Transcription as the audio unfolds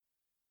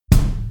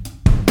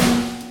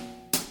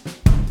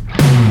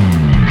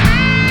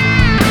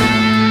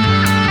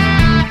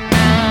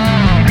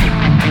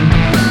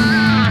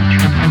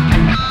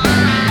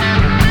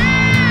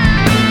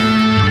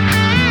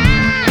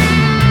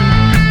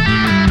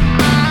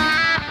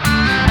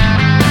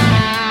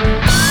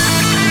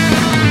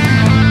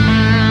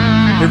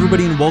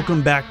everybody, and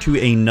welcome back to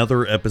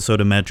another episode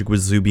of Magic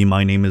with Zuby.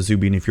 My name is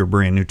Zuby, and if you're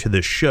brand new to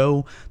this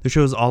show, the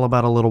show is all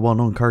about a little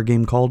well-known card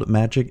game called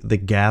Magic the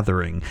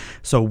Gathering.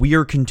 So we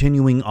are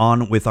continuing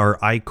on with our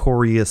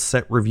Ikoria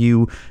set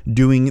review,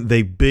 doing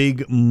the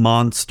big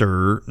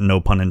monster,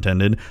 no pun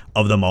intended,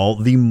 of them all,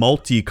 the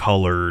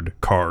multicolored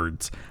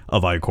cards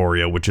of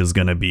Ikoria, which is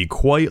going to be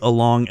quite a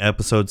long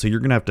episode, so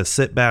you're going to have to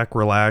sit back,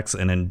 relax,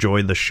 and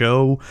enjoy the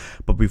show.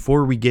 But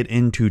before we get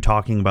into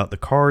talking about the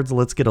cards,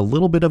 let's get a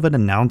little bit of an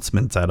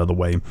announcements out of the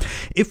way.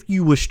 If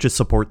you wish to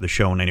support the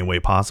show in any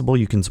way possible,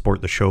 you can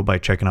support the show by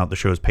checking out the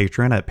show's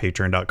Patreon at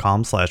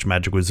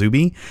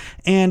patreon.com/magicwithzuby.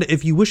 And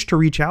if you wish to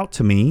reach out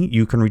to me,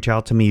 you can reach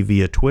out to me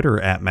via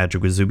Twitter at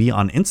magicwithzuby,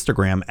 on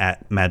Instagram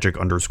at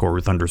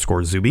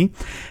magic_with_zuby,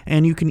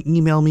 and you can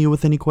email me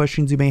with any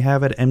questions you may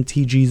have at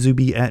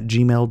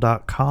mtgzuby@gmail.com.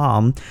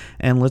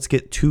 And let's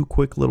get two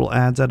quick little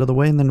ads out of the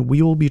way, and then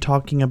we will be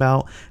talking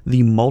about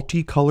the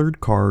multicolored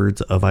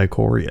cards of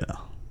Ikoria.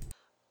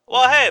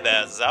 Well, hey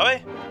there,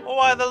 Zoe.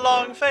 Why the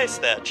long face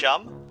there,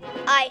 chum?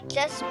 I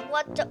just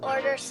want to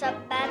order some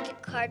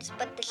magic cards,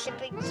 but the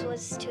shipping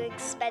was too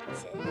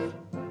expensive.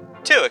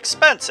 Too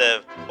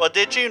expensive? Well,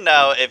 did you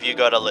know if you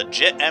go to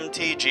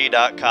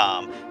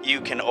legitmtg.com, you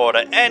can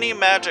order any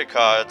magic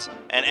cards,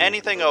 and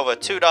anything over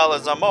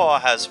 $2 or more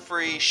has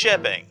free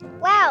shipping.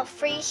 Wow,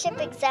 free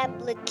shipping's at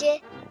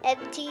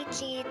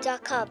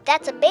legitmtg.com.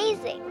 That's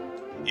amazing.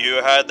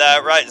 You heard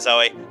that right,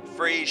 Zoe.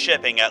 Free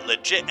shipping at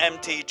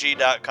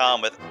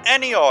legitmtg.com with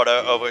any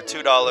order over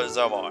 $2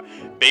 or more.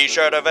 Be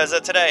sure to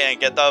visit today and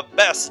get the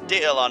best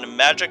deal on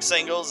Magic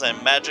singles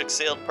and Magic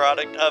sealed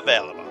product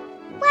available.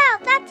 Wow,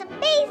 that's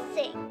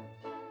amazing!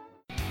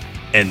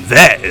 And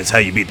that is how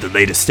you beat the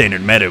latest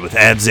standard meta with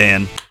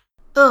Abzan.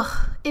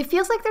 Ugh, it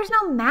feels like there's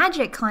no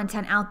Magic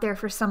content out there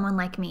for someone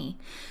like me.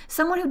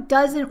 Someone who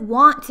doesn't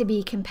want to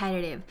be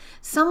competitive.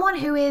 Someone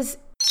who is...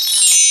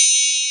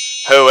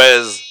 Who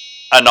is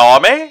a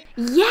normie?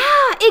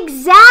 Yeah,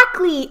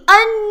 exactly!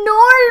 A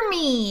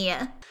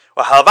normie!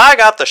 Well, have I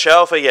got the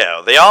show for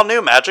you, the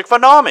all-new Magic for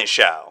Normies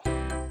show.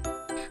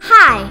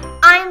 Hi,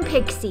 I'm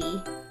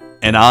Pixie.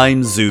 And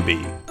I'm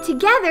Zuby.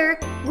 Together,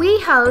 we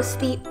host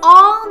the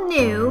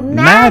all-new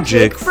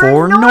Magic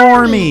for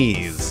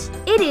Normies.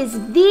 It is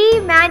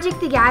the Magic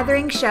the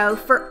Gathering show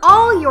for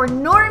all your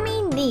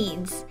normie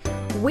needs.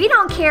 We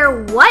don't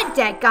care what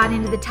deck got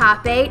into the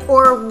top 8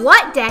 or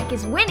what deck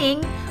is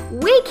winning.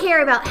 We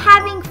care about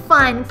having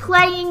fun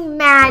playing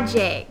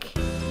Magic.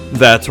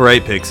 That's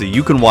right, Pixie.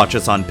 You can watch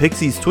us on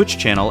Pixie's Twitch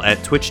channel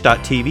at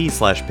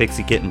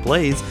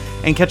twitch.tv/PixieKittenPlays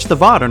and catch the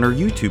VOD on our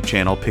YouTube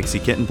channel, Pixie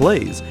Kitten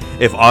Plays.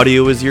 If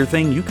audio is your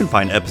thing, you can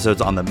find episodes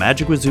on the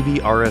Magic with Zuby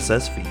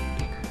RSS feed.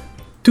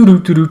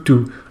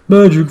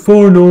 Magic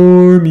for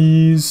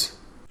Normies.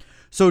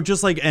 So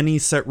just like any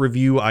set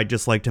review, I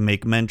just like to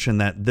make mention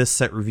that this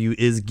set review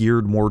is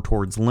geared more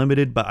towards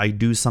limited, but I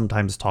do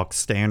sometimes talk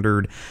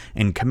standard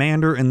and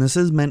commander, and this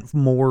is meant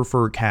more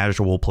for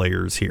casual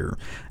players here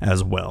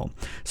as well.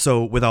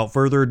 So without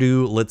further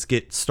ado, let's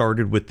get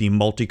started with the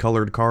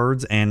multicolored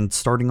cards, and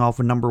starting off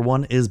with number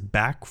 1 is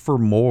Back for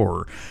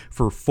More.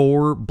 For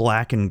 4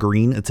 black and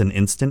green, it's an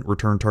instant.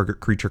 Return target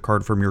creature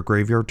card from your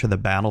graveyard to the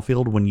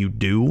battlefield. When you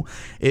do,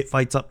 it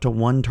fights up to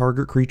 1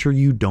 target creature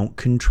you don't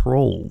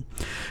control.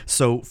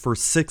 So for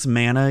 6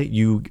 mana,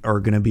 you are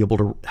going to be able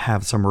to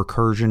have some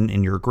recursion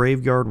in your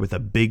graveyard with a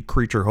big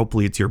creature.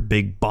 Hopefully it's your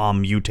big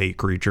bomb mutate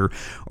creature,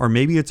 or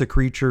maybe it's a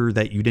creature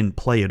that you didn't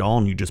play at all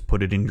and you just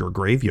put it in your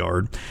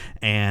graveyard,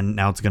 and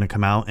now it's going to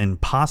come out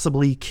and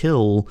possibly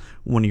kill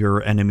one of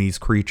your enemy's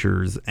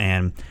creatures,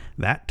 and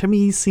that to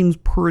me seems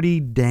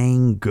pretty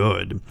dang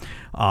good.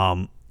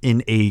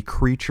 In a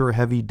creature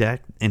heavy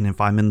deck, and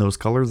if I'm in those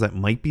colors, that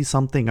might be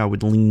something I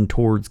would lean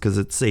towards, because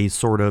it's a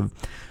sort of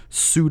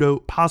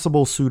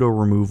possible pseudo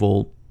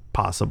removal,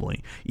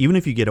 possibly. Even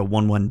if you get a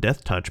 1/1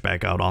 Death Touch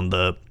back out on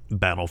the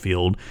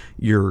battlefield,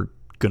 you're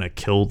gonna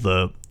kill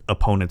the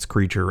opponent's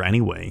creature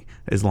anyway,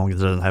 as long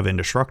as it doesn't have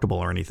indestructible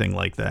or anything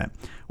like that,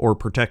 or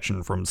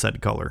protection from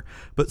said color.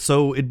 But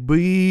so it'd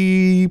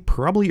be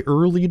probably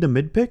early to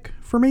mid pick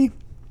for me.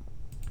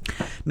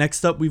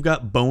 Next up, we've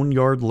got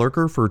Boneyard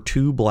Lurker for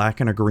 2 black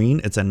and a green.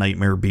 It's a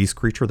Nightmare Beast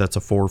creature that's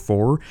a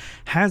 4/4.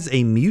 Has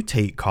a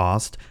mutate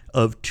cost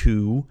of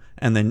 2,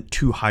 and then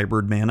 2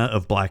 hybrid mana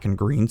of black and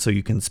green, so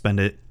you can spend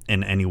it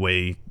in any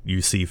way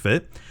you see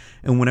fit.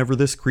 And whenever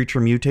this creature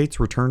mutates,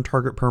 return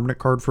target permanent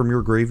card from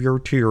your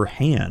graveyard to your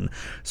hand.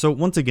 So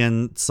once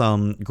again,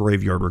 some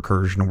graveyard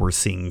recursion we're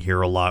seeing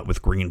here a lot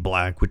with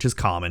green-black, which is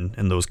common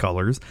in those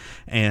colors.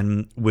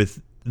 And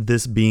with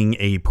this being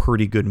a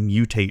pretty good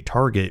mutate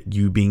target,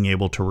 you being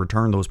able to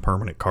return those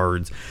permanent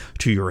cards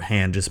to your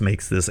hand just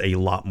makes this a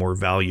lot more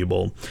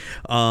valuable.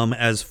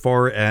 As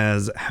far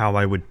as how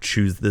I would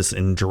choose this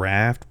in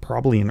draft,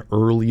 probably an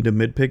early to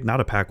mid pick, not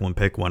a pack one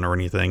pick one or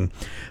anything,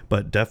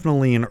 but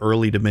definitely an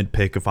early to mid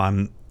pick if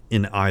I'm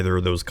in either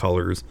of those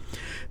colors.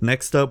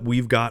 Next up,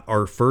 we've got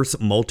our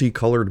first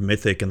multicolored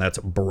mythic, and that's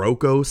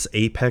Brokos,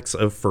 Apex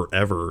of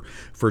Forever.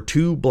 For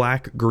 2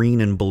 black,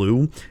 green, and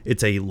blue,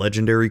 it's a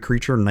legendary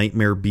creature,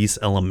 Nightmare Beast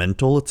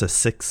Elemental. It's a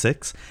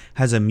 6/6,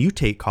 has a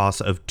mutate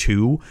cost of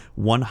 2,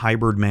 1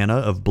 hybrid mana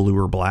of blue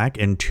or black,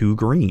 and 2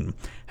 green.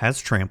 Has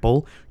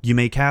trample. You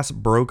may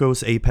cast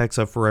Brokos, Apex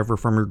of Forever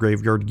from your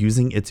graveyard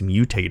using its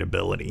mutate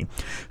ability.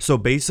 So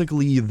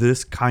basically,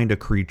 this kind of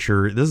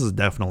creature, this is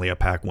definitely a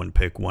pack one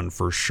pick one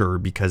for sure,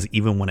 because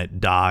even when it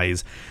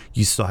dies,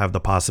 you still have the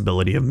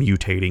possibility of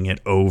mutating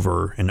it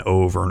over and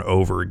over and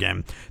over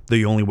again.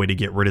 The only way to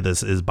get rid of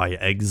this is by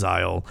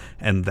exile,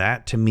 and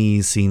that to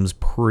me seems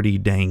pretty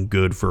dang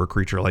good for a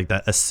creature like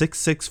that. A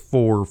 6/6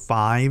 for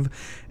 5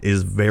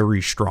 is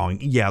very strong.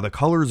 Yeah, the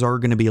colors are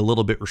going to be a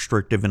little bit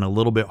restrictive and a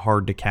little bit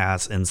hard to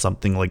cast in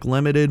something like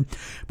limited,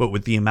 but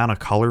with the amount of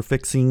color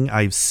fixing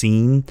I've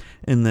seen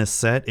in this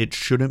set, it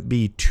shouldn't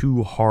be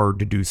too hard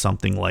to do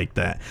something like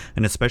that.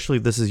 And especially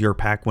if this is your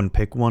pack one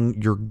pick one,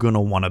 you're gonna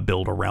want to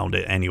build around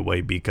it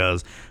anyway,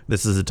 because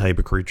this is a type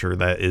of creature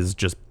that is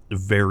just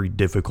very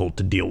difficult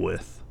to deal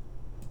with.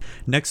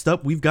 Next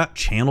up, we've got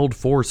Channeled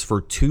Force.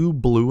 For 2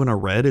 blue and a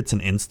red. It's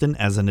an instant.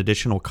 As an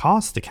additional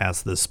cost to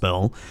cast this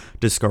spell,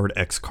 discard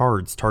X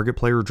cards. Target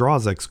player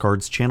draws X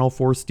cards. Channel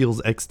Force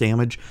deals X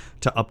damage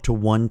to up to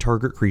 1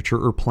 target creature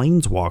or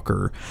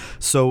planeswalker.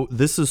 So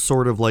this is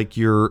sort of like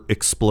your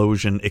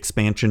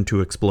expansion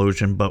to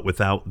explosion, but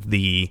without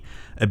the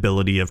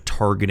ability of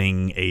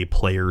targeting a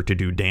player to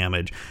do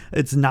damage.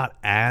 It's not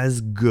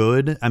as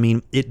good. I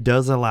mean, it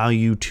does allow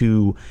you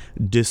to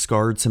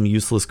discard some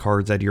useless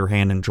cards out of your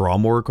hand and draw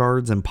more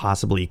cards and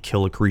possibly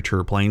kill a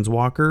creature or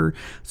planeswalker.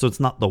 So it's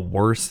not the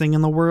worst thing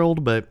in the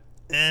world, but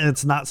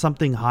it's not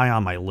something high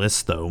on my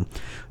list though,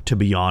 to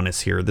be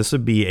honest here. This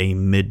would be a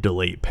mid to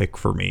late pick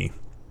for me.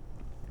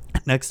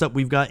 Next up,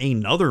 we've got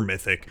another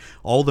mythic.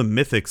 All the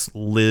mythics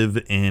live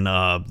in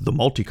the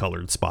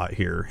multicolored spot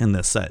here in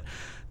this set.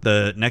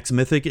 The next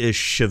mythic is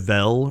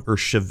Cheville, I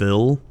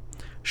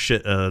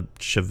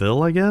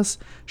guess.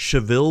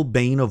 Cheville,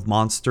 Bane of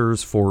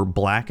Monsters. For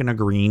black and a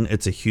green.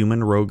 It's a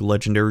human rogue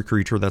legendary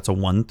creature that's a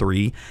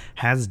 1/3.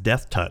 Has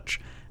Death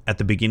Touch. At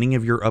the beginning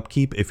of your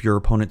upkeep, if your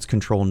opponents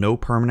control no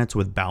permanents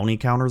with bounty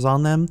counters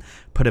on them,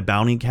 put a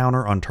bounty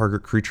counter on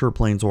target creature or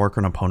planeswalker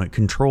an opponent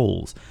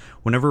controls.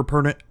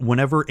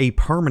 Whenever a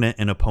permanent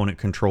an opponent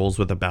controls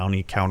with a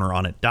bounty counter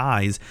on it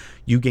dies,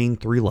 you gain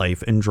 3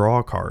 life and draw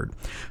a card.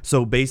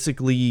 So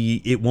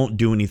basically, it won't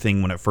do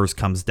anything when it first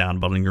comes down,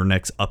 but on your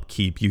next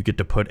upkeep, you get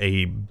to put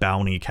a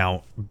bounty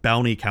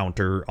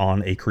counter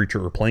on a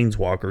creature or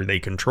planeswalker they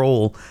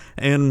control,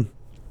 and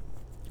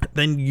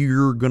then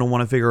you're going to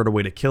want to figure out a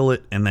way to kill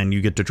it, and then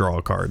you get to draw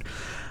a card.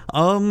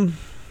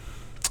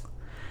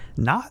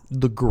 Not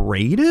the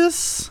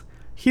greatest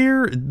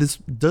here. This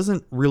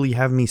doesn't really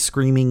have me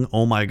screaming,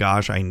 oh my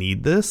gosh, I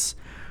need this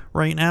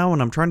right now.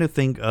 And I'm trying to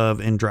think of,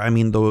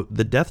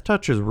 the Death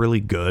Touch is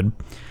really good.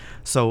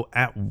 So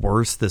at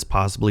worst, this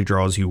possibly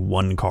draws you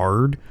 1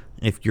 card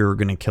if you're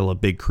going to kill a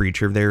big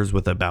creature of theirs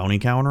with a bounty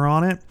counter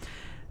on it.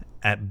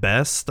 At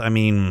best,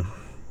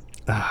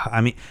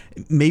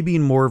 maybe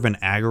in more of an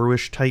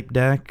aggro-ish type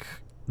deck,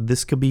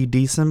 this could be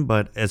decent,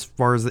 but as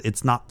far as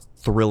it's not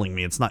thrilling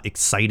me, it's not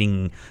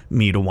exciting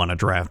me to want to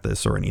draft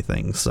this or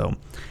anything. So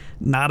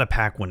not a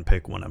pack one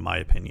pick one in my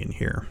opinion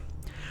here.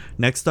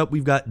 Next up,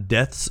 we've got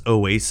Death's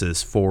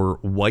Oasis. For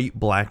white,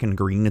 black, and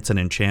green. It's an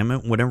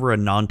enchantment. Whenever a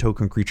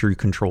non-token creature you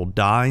control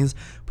dies,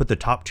 put the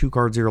top 2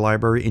 cards of your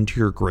library into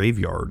your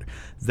graveyard.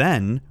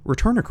 Then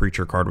return a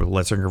creature card with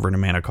lesser converted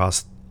mana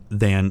cost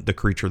than the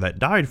creature that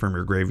died from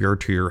your graveyard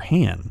to your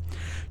hand.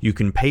 You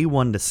can pay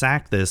 1 to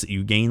sack this.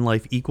 You gain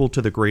life equal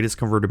to the greatest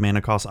converted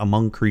mana cost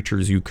among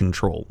creatures you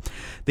control.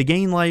 The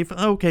gain life,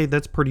 okay,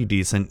 that's pretty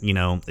decent.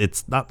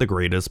 It's not the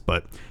greatest,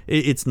 but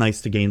it's nice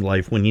to gain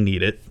life when you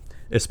need it,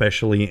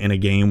 especially in a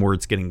game where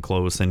it's getting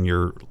close and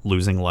you're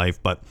losing life.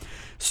 But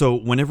so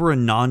whenever a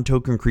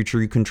non-token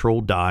creature you control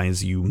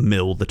dies, you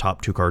mill the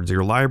top 2 cards of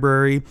your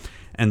library,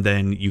 and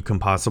then you can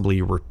possibly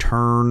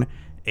return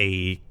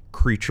a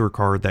creature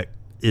card that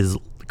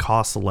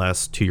costs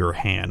less to your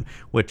hand,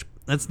 which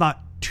that's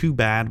not too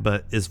bad.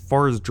 But as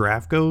far as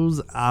draft goes,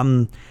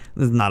 this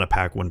is not a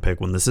pack one pick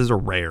one. This is a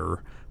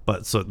rare,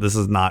 but so this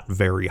is not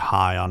very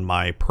high on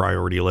my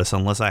priority list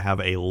unless I have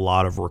a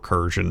lot of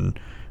recursion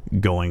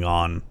going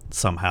on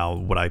somehow.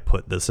 Would I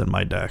put this in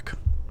my deck?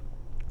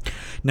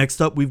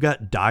 Next up, we've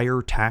got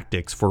Dire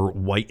Tactics. For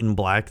white and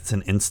black, it's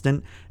an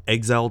instant.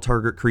 Exile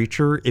target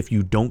creature. If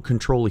you don't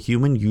control a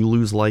human, you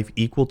lose life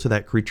equal to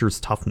that creature's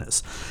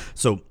toughness.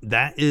 So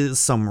that is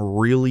some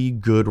really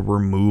good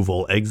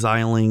removal.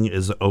 Exiling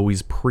is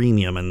always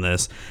premium in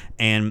this.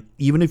 And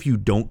even if you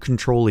don't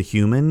control a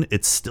human,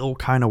 it's still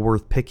kind of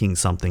worth picking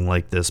something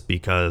like this,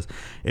 because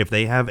if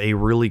they have a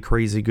really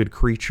crazy good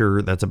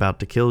creature that's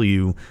about to kill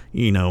you,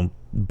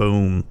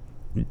 boom,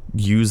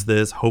 use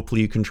this.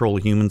 Hopefully you control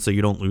a human so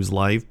you don't lose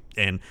life.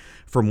 And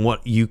from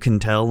what you can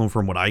tell and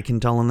from what I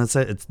can tell in this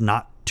set, it's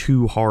not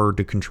too hard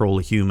to control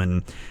a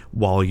human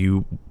while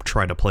you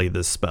try to play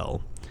this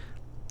spell.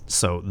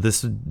 So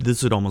this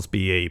would almost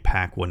be a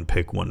pack one,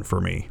 pick one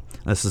for me.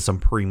 This is some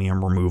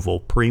premium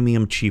removal,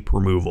 premium cheap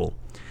removal.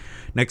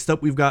 Next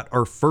up, we've got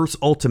our first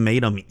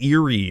ultimatum,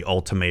 Eerie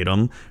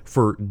Ultimatum,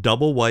 for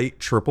double white,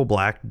 triple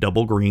black,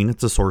 double green.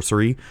 It's a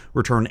sorcery.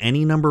 Return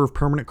any number of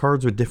permanent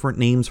cards with different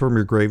names from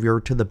your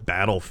graveyard to the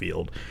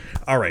battlefield.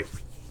 All right,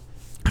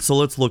 so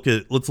let's look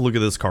at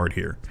this card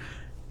here.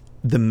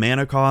 The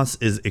mana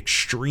cost is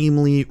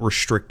extremely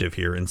restrictive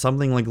here, and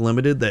something like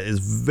limited that is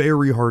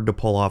very hard to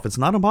pull off. It's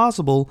not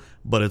impossible,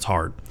 but it's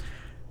hard.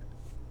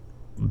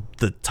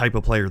 The type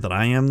of player that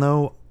I am,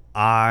 though,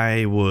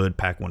 I would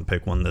pack one,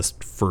 pick one this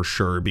for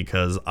sure,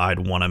 because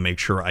I'd want to make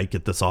sure I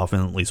get this off in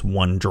at least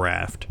one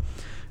draft,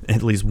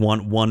 at least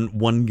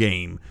one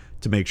game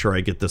to make sure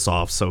I get this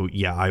off. So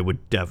yeah, I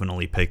would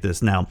definitely pick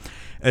this. Now,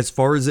 as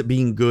far as it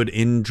being good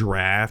in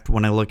draft,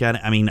 when I look at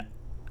it, I mean,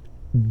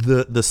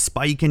 the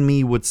spike in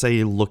me would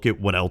say look at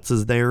what else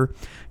is there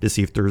to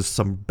see if there's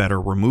some better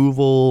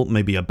removal,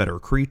 maybe a better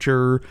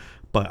creature.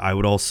 But I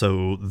would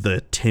also,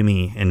 the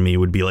Timmy in me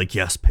would be like,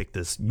 yes, pick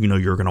this. You know,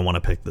 you're going to want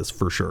to pick this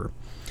for sure.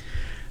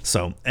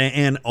 So,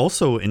 and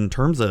also in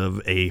terms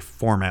of a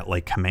format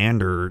like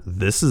Commander,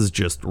 this is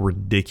just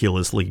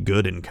ridiculously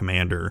good in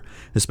Commander,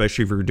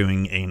 especially if you're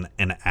doing an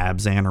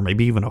Abzan or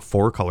maybe even a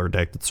 4-color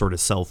deck that sort of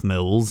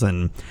self-mills,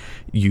 and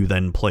you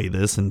then play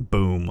this and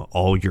boom,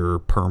 all your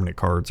permanent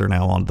cards are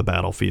now on the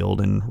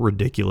battlefield and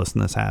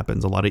ridiculousness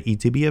happens. A lot of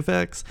ETB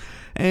effects,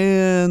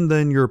 and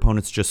then your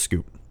opponents just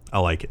scoop. I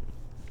like it.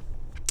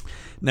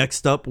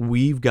 Next up,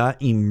 we've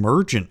got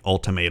Emergent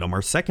Ultimatum,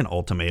 our second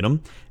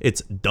ultimatum.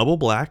 It's double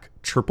black,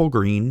 triple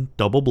green,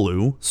 double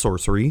blue,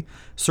 sorcery.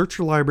 Search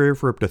your library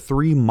for up to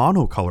 3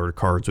 monocolored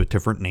cards with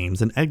different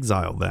names and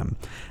exile them.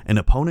 An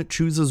opponent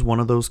chooses one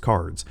of those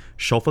cards.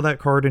 Shuffle that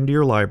card into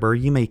your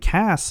library. You may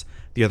cast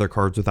the other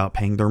cards without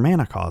paying their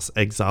mana cost.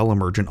 Exile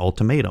Emergent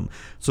Ultimatum.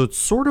 So it's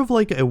sort of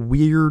like a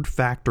weird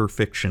fact or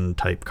fiction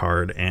type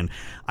card, and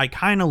I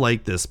kind of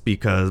like this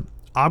because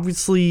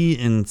obviously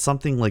in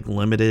something like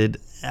limited,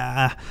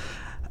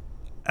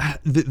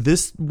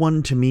 this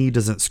one to me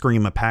doesn't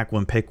scream a pack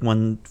one, pick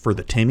one for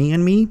the Timmy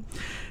and me.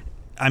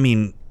 I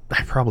mean,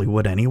 I probably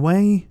would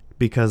anyway,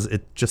 because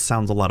it just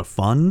sounds a lot of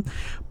fun,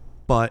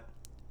 but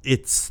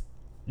it's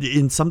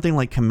in something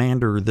like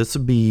Commander, this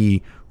would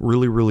be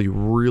really, really,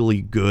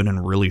 really good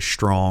and really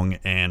strong.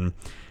 And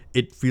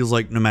it feels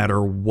like no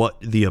matter what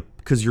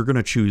because you're going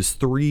to choose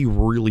 3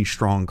 really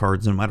strong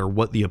cards, no matter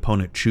what the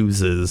opponent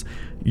chooses,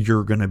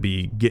 you're going to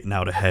be getting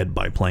out ahead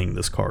by playing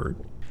this card.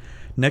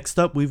 Next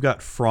up, we've got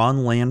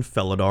Fronland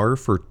Felidar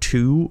for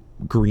 2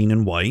 green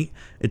and white.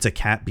 It's a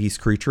cat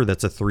beast creature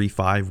that's a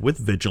 3/5 with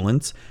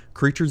vigilance.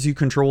 Creatures you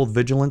control with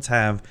vigilance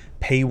have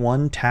pay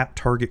 1, tap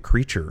target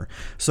creature.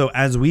 So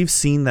as we've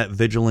seen that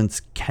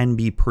vigilance can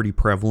be pretty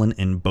prevalent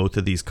in both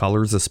of these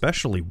colors,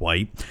 especially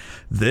white,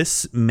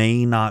 this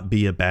may not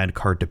be a bad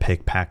card to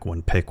pick pack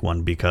one, pick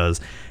one, because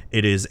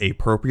it is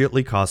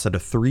appropriately costed. A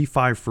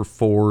 3/5 for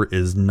 4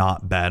 is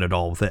not bad at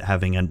all, with it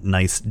having a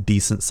nice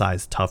decent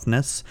sized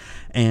toughness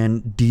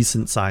and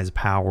decent sized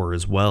power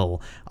as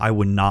well. I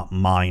would not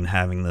mind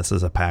having this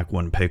as a pack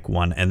one, pick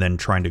one, and then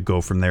trying to go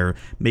from there,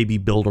 maybe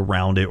build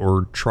around it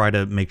or try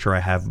to make sure I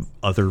have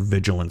other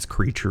vigilance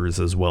creatures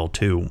as well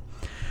too.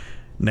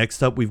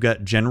 Next up, we've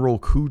got General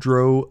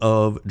Kudro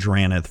of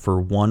Drannith for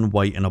 1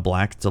 white and a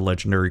black. It's a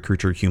legendary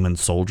creature, human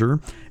soldier.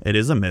 It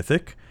is a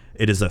mythic.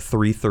 It is a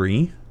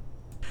 3/3.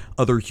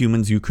 Other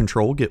humans you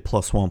control get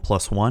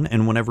 +1/+1,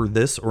 and whenever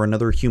this or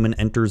another human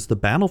enters the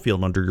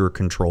battlefield under your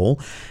control,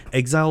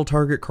 exile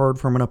target card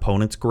from an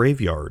opponent's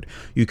graveyard.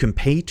 You can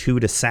pay 2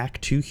 to sack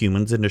 2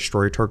 humans and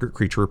destroy a target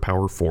creature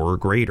power 4 or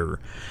greater.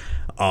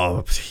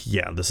 Oh,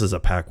 yeah, this is a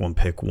pack one,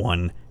 pick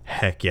one.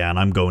 Heck yeah, and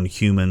I'm going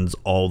humans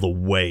all the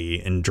way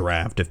in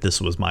draft if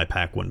this was my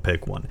pack one,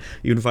 pick one.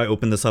 Even if I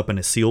open this up in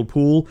a sealed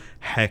pool,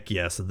 heck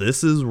yes,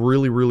 this is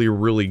really, really,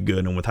 really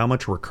good. And with how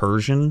much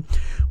recursion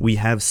we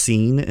have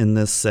seen in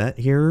this set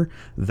here,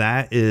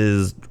 that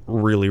is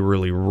really,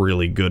 really,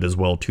 really good as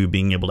well too,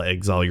 being able to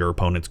exile your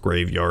opponent's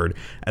graveyard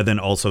and then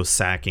also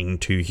sacking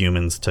 2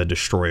 humans to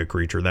destroy a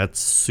creature. That's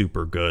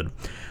super good.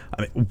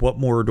 I mean, what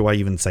more do I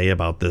even say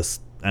about this?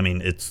 I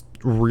mean, it's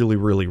really,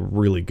 really,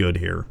 really good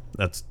here.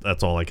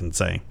 That's all I can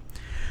say.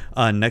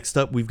 Next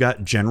up, we've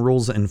got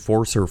General's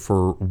Enforcer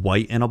for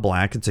white and a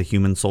black. It's a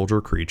human soldier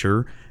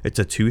creature. It's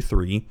a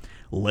 2/3.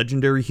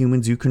 Legendary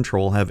humans you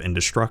control have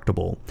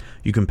indestructible.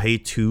 You can pay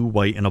 2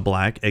 white and a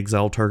black,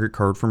 exile target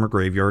card from a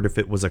graveyard. If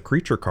it was a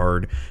creature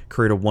card,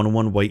 create a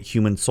 1/1 white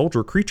human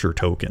soldier creature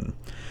token.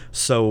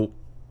 So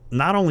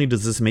not only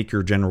does this make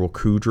your General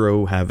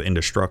Kudro have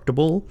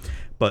indestructible,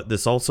 but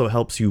this also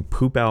helps you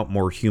poop out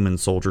more human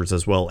soldiers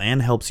as well,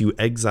 and helps you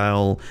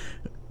exile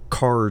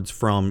cards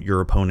from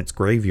your opponent's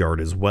graveyard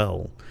as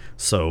well.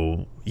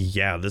 So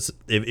yeah, this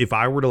if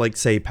I were to like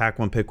say pack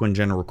one, pick one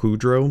General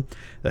Kudro,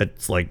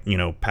 that's like, you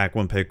know, pack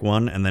one, pick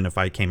one, and then if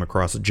I came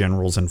across a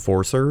General's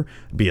Enforcer,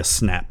 it'd be a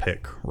snap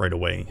pick right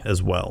away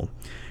as well.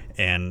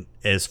 And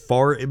as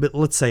far, but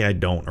let's say I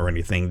don't or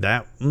anything,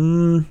 that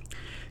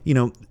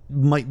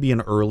might be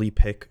an early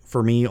pick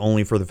for me,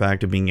 only for the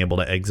fact of being able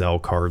to exile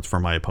cards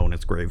from my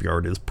opponent's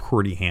graveyard is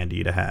pretty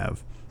handy to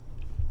have.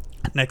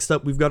 Next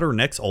up, we've got our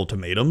next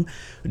ultimatum,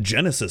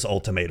 Genesis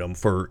Ultimatum,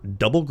 for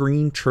double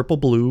green, triple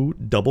blue,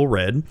 double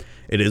red.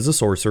 It is a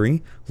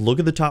sorcery. Look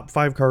at the top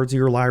 5 cards of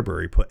your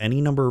library. Put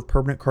any number of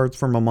permanent cards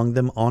from among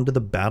them onto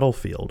the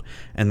battlefield,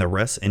 and the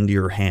rest into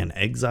your hand.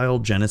 Exile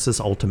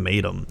Genesis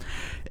Ultimatum.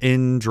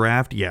 In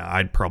draft, yeah,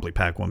 I'd probably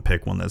pack one,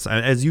 pick one this.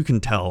 As you can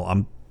tell,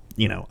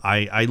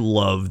 I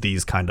love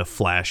these kind of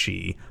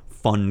flashy,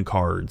 fun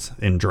cards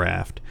in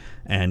draft.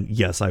 And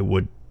yes, I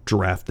would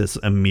draft this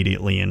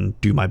immediately and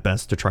do my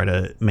best to try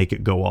to make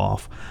it go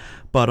off.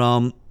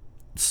 But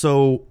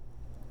so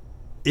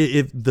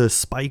if the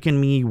spike in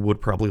me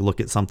would probably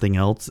look at something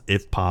else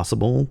if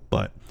possible,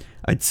 but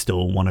I'd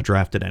still want to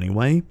draft it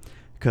anyway,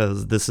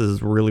 because this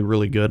is really,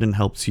 really good and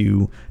helps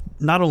you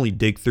not only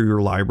dig through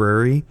your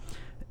library,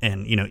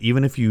 and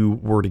even if you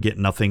were to get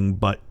nothing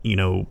but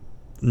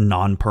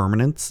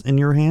non-permanents in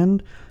your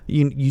hand,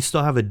 you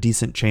still have a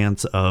decent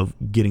chance of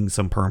getting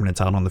some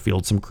permanents out on the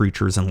field, some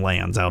creatures and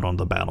lands out on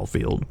the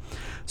battlefield.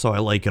 So I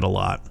like it a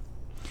lot.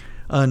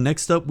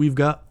 Next up, we've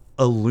got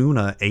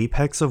Aluna,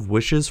 Apex of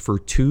Wishes, for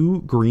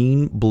 2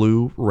 green,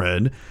 blue,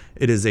 red.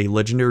 It is a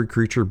legendary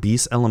creature,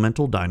 beast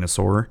elemental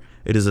dinosaur.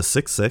 It is a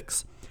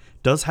 6/6.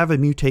 Does have a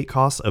mutate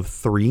cost of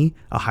 3,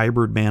 a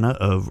hybrid mana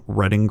of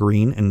red and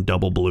green and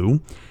double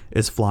blue.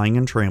 Is flying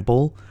and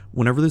trample.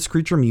 Whenever this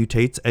creature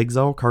mutates,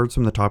 exile cards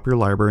from the top of your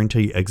library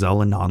until you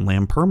exile a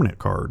non-land permanent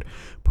card.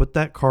 Put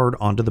that card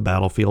onto the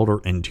battlefield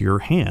or into your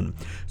hand.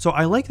 So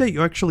I like that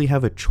you actually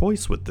have a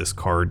choice with this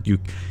card.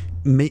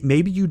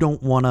 Maybe you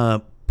don't want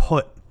to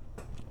put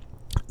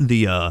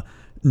the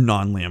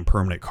non-land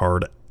permanent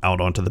card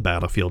out onto the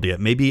battlefield yet.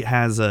 Maybe it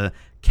has a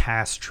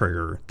cast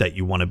trigger that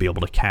you want to be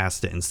able to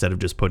cast it instead of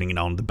just putting it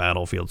on the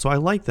battlefield. So I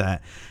like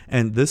that.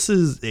 And this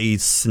is a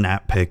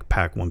snap pick,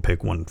 pack one,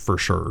 pick one for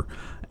sure.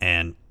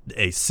 And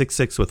a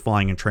 6/6 with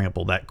flying and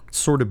trample, that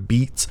sort of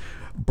beats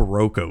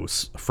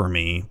Brokos for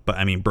me. But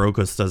I mean,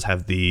 Brokos does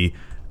have the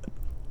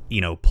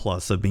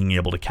plus of being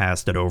able to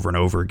cast it over and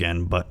over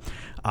again. But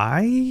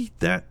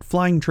that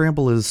flying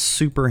trample is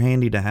super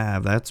handy to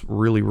have. That's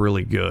really,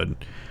 really good.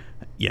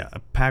 Yeah,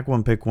 pack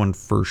one, pick one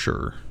for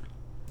sure.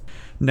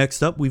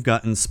 Next up, we've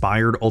got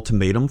Inspired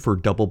Ultimatum for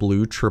double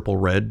blue, triple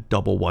red,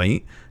 double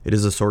white. It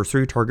is a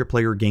sorcery. Target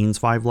player gains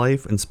 5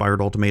 life. Inspired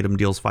Ultimatum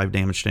deals 5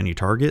 damage to any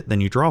target. Then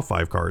you draw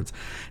 5 cards.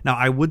 Now,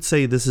 I would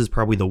say this is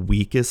probably the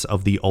weakest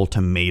of the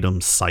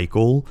ultimatum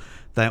cycle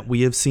that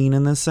we have seen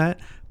in this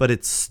set, but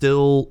it's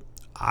still,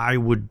 I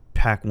would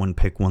pack one,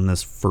 pick one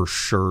this for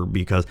sure,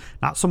 because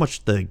not so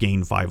much the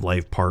gain 5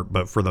 life part,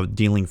 but for the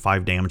dealing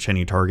 5 damage to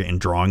any target and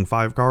drawing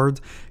 5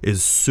 cards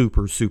is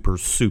super, super,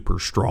 super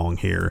strong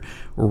here.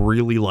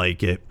 Really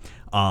like it.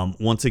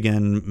 Once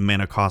again,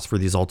 mana cost for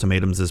these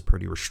ultimatums is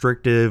pretty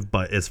restrictive,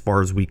 but as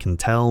far as we can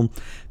tell,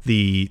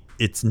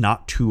 it's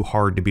not too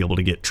hard to be able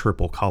to get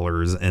triple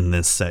colors in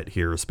this set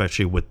here,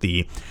 especially with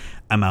the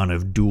amount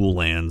of dual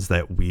lands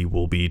that we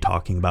will be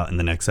talking about in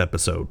the next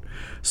episode.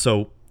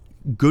 So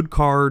good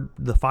card,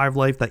 the 5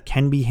 life that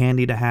can be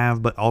handy to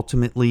have, but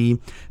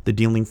ultimately the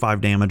dealing 5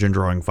 damage and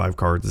drawing 5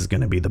 cards is going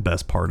to be the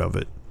best part of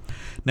it.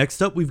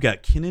 Next up, we've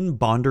got Kinnan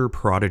Bonder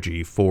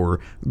Prodigy for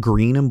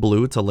green and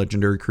blue. It's a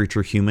legendary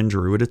creature, human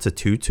druid. It's a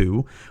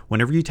 2/2.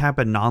 Whenever you tap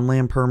a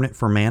non-land permanent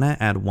for mana,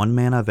 add 1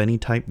 mana of any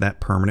type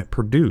that permanent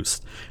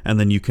produced. And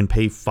then you can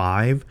pay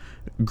 5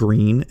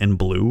 green and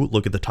blue.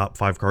 Look at the top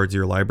 5 cards of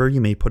your library.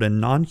 You may put a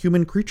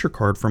non-human creature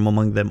card from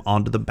among them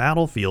onto the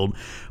battlefield.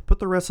 Put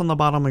the rest on the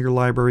bottom of your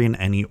library in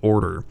any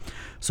order.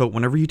 So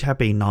whenever you tap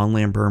a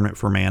non-land permanent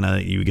for mana,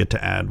 you get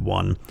to add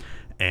 1.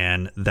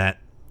 And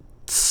that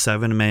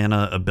 7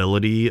 mana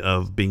ability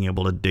of being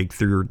able to dig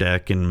through your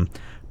deck and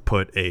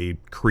put a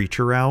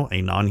creature out,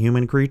 a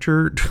non-human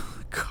creature,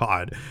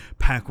 God,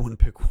 pack one,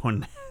 pick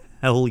one.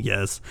 Hell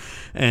yes.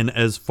 And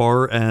as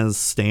far as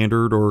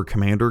standard or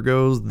commander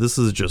goes, this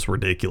is just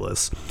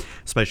ridiculous,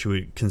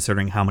 especially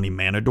considering how many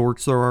mana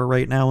dorks there are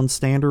right now in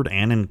standard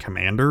and in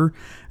commander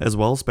as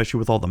well, especially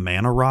with all the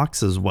mana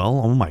rocks as well.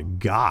 Oh my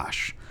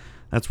gosh,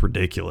 that's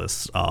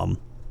ridiculous.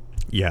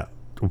 Yeah,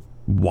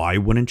 why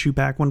wouldn't you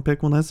pack one,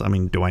 pick one this? I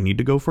mean, do I need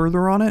to go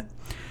further on it?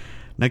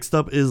 Next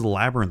up is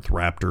Labyrinth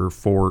Raptor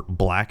for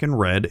black and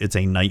red. It's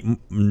a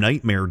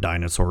nightmare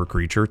dinosaur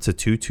creature. It's a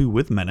 2/2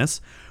 with menace.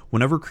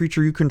 Whenever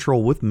creature you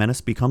control with menace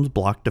becomes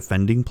blocked,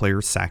 defending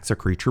player sacks a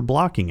creature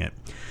blocking it.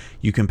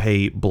 You can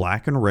pay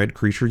black and red.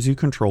 Creatures you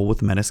control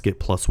with menace get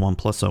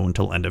 +1/+0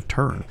 until end of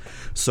turn.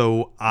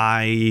 So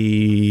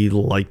I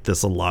like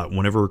this a lot.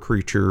 Whenever a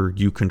creature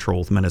you control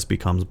with menace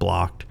becomes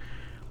blocked,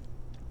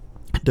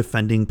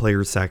 defending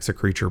player sacks a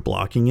creature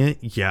blocking it.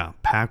 Yeah,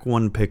 pack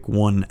one, pick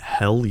one,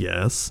 hell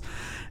yes.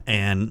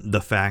 And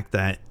the fact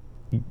that,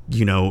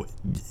 you know,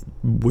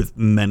 with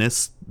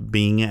menace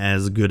being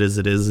as good as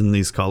it is in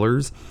these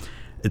colors,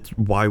 it's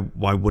why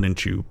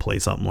wouldn't you play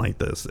something like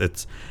this?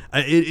 It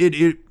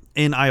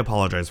and I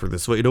apologize for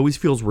this, so it always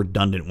feels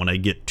redundant when I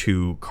get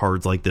to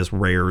cards like this,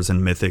 rares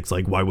and mythics,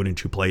 like, why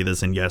wouldn't you play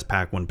this? And yes,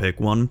 pack one, pick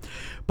one.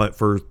 But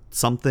for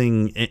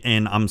something,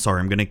 and I'm sorry,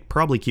 I'm going to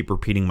probably keep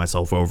repeating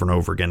myself over and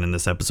over again in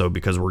this episode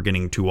because we're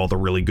getting to all the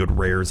really good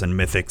rares and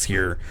mythics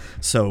here.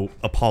 So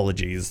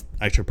apologies.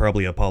 I should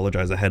probably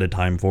apologize ahead of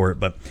time for it.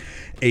 But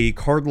a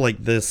card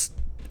like this,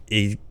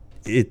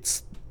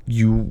 it's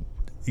you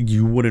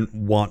wouldn't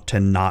want to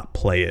not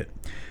play it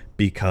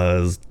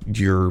because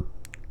you're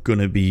going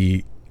to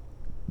be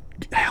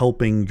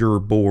helping your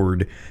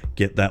board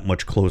get that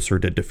much closer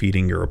to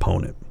defeating your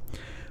opponent.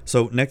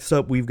 So next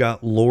up, we've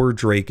got Lore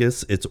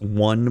Drakus. It's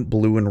 1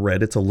 blue and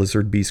red. It's a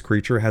lizard beast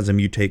creature. Has a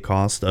mutate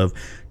cost of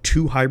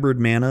 2 hybrid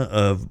mana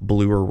of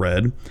blue or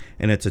red.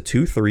 And it's a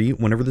 2/3.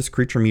 Whenever this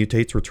creature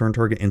mutates, return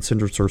target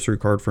instant or sorcery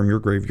card from your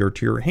graveyard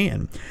to your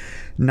hand.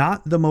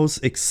 Not the most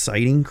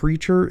exciting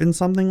creature in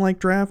something like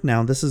draft.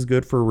 Now, this is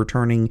good for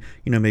returning,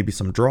 maybe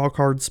some draw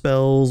card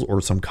spells or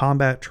some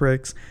combat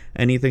tricks,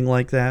 anything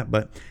like that.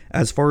 But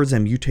as far as a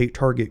mutate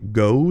target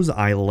goes,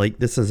 I like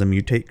this as a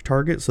mutate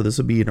target. So this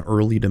would be an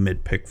early to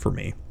mid pick for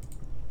me.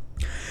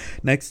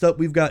 Next up,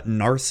 we've got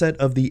Narset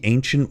of the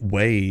Ancient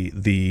Way,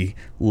 the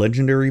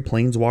legendary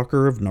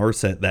planeswalker of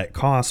Narset that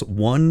costs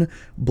 1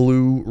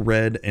 blue,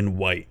 red, and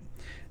white.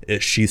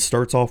 She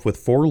starts off with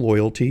 4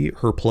 loyalty.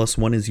 Her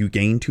 +1 is you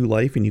gain 2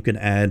 life, and you can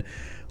add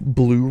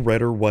blue,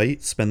 red, or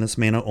white. Spend this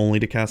mana only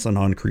to cast a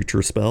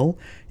non-creature spell.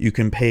 You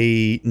can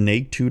pay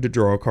 -2 to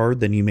draw a card,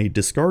 then you may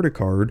discard a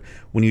card.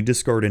 When you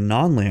discard a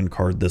non-land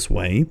card this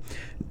way,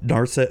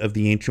 Narset of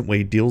the Ancient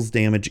Way deals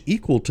damage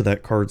equal to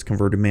that card's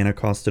converted mana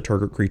cost to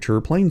target creature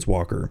or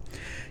planeswalker.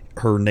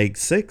 Her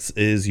 -6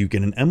 is you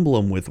get an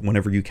emblem with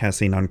whenever you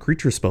cast a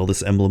non-creature spell,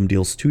 this emblem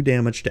deals 2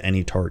 damage to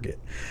any target.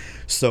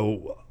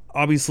 So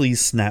obviously,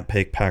 snap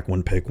pick, pack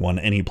one, pick one,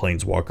 any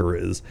planeswalker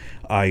is.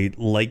 I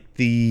like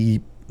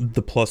the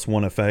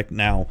 +1 effect.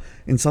 Now,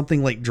 in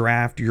something like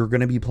draft, you're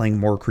going to be playing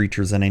more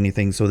creatures than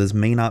anything, so this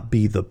may not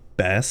be the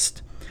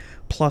best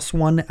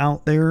 +1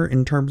 out there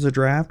in terms of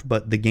draft,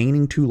 but the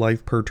gaining 2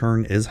 life per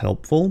turn is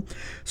helpful.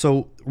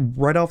 So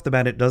right off the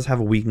bat, it does have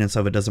a weakness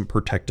of it doesn't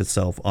protect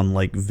itself,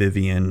 unlike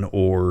Vivian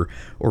or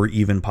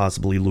even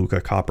possibly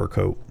Luca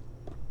Coppercoat.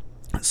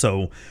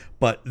 So,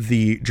 but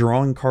the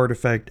drawing card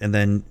effect, and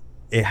then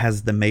it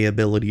has the May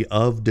ability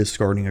of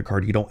discarding a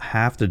card. You don't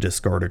have to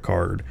discard a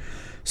card.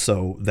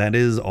 So that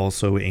is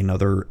also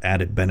another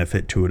added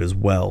benefit to it as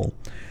well.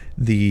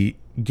 The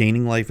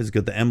gaining life is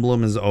good. The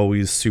emblem is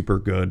always super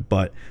good.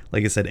 But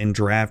like I said, in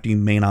draft, you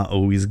may not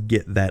always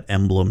get that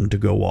emblem to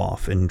go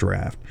off in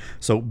draft.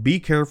 So be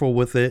careful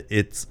with it.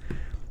 It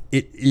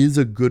is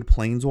a good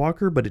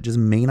planeswalker, but it just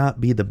may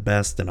not be the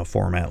best in a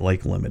format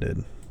like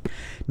Limited.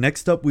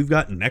 Next up, we've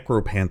got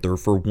Necropanther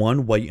for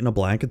 1 white and a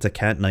black. It's a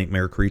cat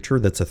nightmare creature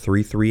that's a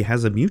 3/3,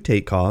 has a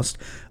mutate cost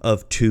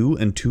of 2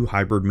 and 2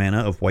 hybrid mana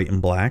of white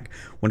and black.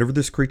 Whenever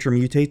this creature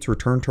mutates,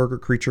 return target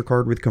creature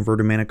card with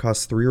converted mana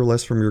cost 3 or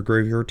less from your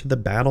graveyard to the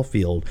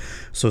battlefield.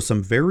 So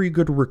some very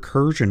good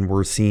recursion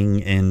we're seeing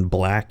in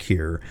black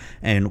here,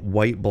 and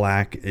white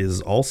black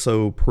is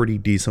also pretty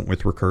decent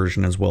with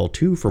recursion as well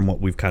too, from what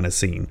we've kind of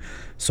seen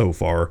so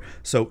far.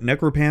 So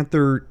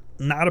Necropanther,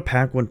 not a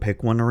pack one,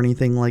 pick one or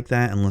anything like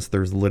that, unless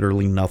there's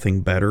literally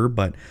nothing better,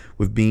 but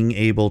with being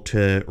able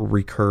to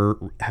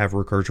have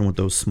recursion with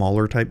those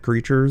smaller type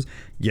creatures,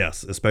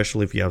 yes,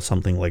 especially if you have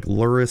something like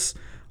Lurrus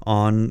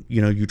on,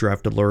 you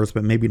drafted Lurrus,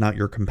 but maybe not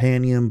your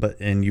companion,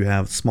 and you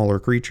have smaller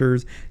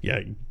creatures,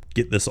 yeah,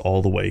 get this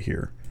all the way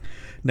here.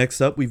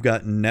 Next up, we've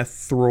got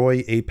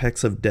Nethroi,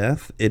 Apex of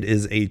Death. It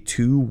is a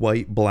 2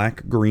 white,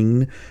 black,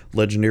 green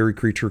legendary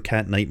creature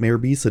cat nightmare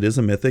beast. It is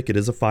a mythic. It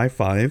is a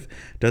 5/5.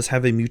 Does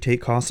have a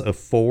mutate cost of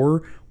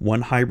 4,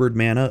 1 hybrid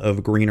mana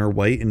of green or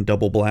white, and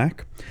double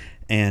black.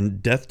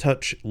 And Death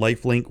Touch,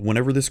 lifelink.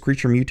 Whenever this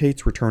creature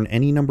mutates, return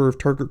any number of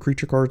target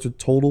creature cards with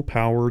total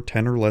power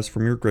 10 or less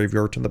from your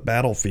graveyard to the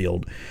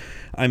battlefield.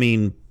 I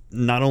mean,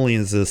 not only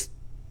is this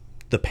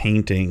the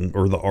painting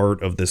or the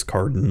art of this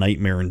card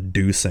nightmare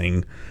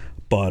inducing,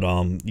 but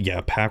yeah,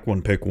 pack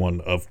one, pick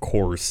one, of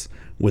course,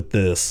 with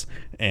this.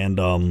 And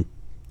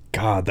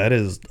God, that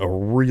is a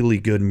really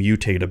good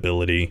mutate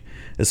ability,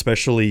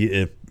 especially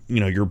if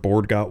your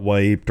board got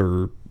wiped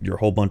or your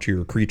whole bunch of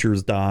your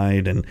creatures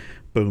died, and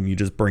boom, you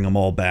just bring them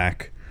all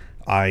back.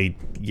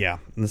 Yeah,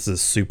 this is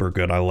super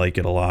good. I like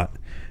it a lot.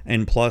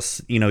 And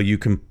plus, you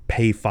can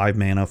pay 5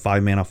 mana,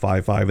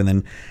 5/5/5, and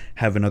then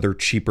have another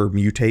cheaper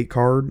mutate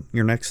card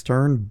your next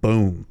turn.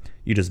 Boom,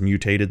 you just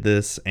mutated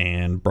this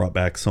and brought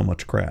back so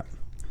much crap.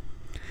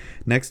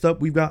 Next up,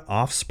 we've got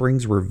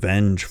Offspring's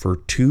Revenge for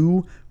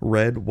 2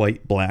 red,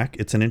 white, black.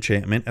 It's an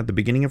enchantment. At the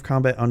beginning of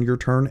combat on your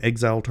turn,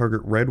 exile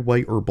target red,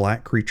 white, or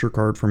black creature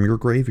card from your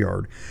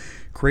graveyard.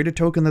 Create a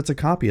token that's a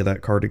copy of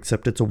that card,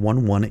 except it's a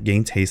 1/1. It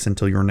gains haste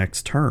until your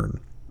next turn.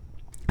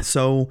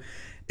 So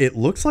it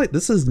looks like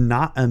this is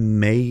not a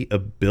May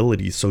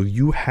ability, so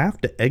you have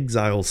to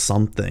exile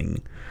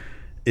something.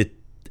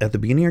 At the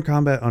beginning of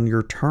combat on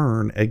your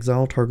turn,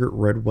 exile target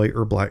red, white,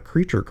 or black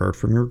creature card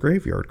from your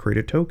graveyard. Create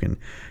a token.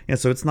 Yeah,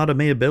 so it's not a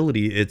May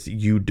ability, it's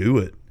you do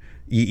it.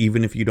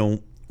 even if you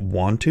don't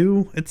want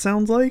to, it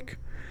sounds like.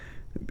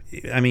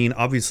 I mean,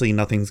 obviously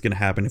nothing's going to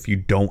happen if you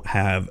don't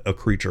have a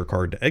creature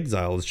card to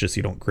exile. It's just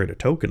you don't create a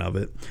token of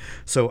it.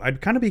 So I'd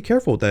kind of be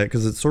careful with that,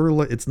 because it's sort of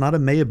like, it's not a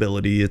May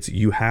ability. It's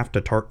you have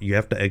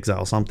to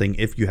exile something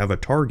if you have a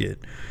target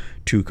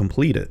to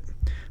complete it.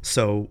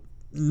 So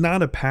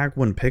not a pack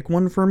one pick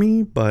one for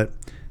me, but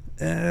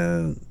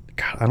God,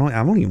 I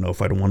don't even know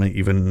if I'd want to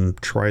even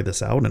try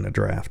this out in a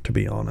draft, to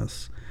be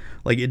honest.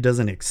 Like, it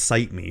doesn't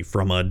excite me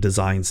from a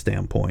design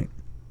standpoint.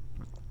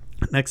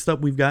 Next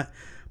up, we've got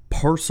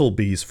Parcel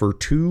Beast for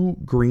 2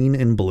 green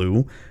and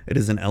blue. It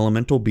is an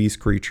elemental beast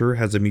creature,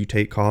 has a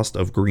mutate cost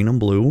of green and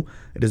blue.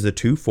 It is a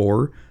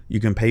 2/4. You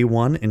can pay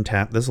 1 and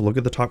tap this. Look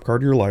at the top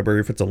card of your library.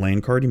 If it's a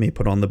land card, you may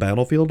put it on the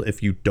battlefield.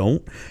 If you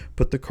don't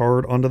put the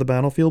card onto the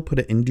battlefield, put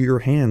it into your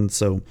hand.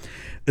 So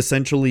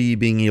essentially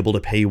being able to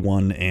pay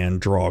 1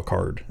 and draw a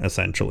card,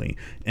 essentially.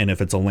 And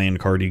if it's a land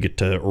card, you get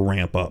to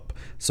ramp up.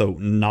 So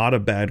not a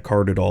bad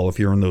card at all. If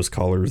you're in those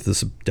colors,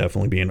 this would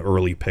definitely be an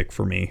early pick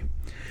for me.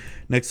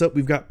 Next up,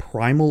 we've got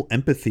Primal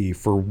Empathy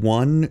for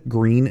 1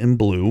 green and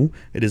blue.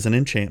 It is an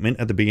enchantment.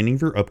 At the beginning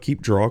of your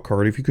upkeep, draw a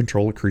card if you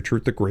control a creature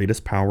with the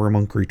greatest power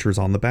among creatures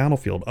on the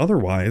battlefield.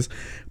 Otherwise,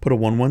 put a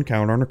 1/1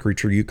 counter on a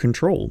creature you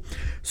control.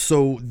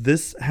 So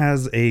this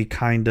has a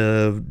kind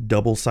of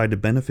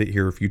double-sided benefit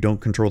here. If you don't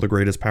control the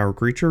greatest power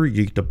creature,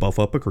 you get to buff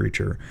up a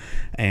creature.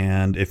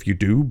 And if you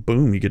do,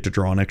 boom, you get to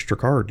draw an extra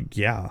card.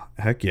 Yeah,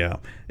 heck yeah.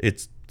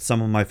 It's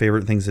some of my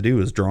favorite things to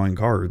do is drawing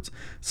cards.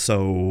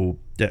 So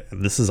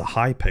this is a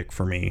high pick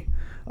for me.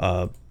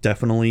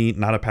 Definitely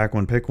not a pack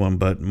one pick one,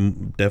 but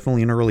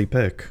definitely an early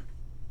pick.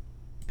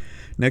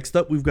 Next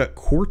up, we've got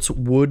Quartz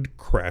Wood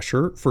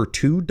Crasher for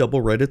 2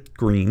 double-red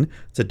green.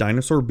 It's a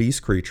dinosaur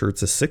beast creature.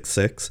 It's a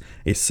 6/6.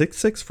 A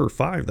 6/6 for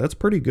 5. That's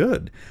pretty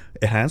good.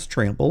 It has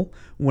trample.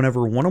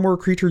 Whenever one or more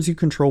creatures you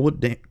control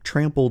with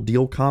trample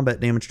deal combat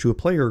damage to a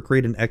player,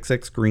 create an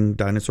XX green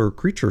dinosaur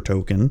creature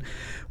token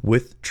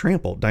with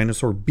trample.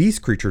 Dinosaur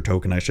beast creature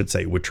token, I should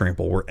say, with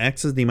trample, where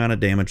X is the amount of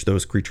damage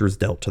those creatures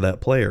dealt to that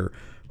player.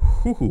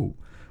 Whew,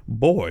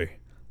 boy,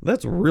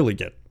 that's really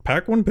good.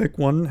 Pack one, pick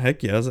one.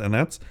 Heck yes, and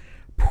that's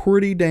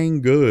pretty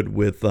dang good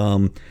with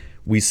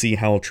we see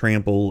how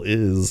trample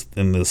is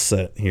in this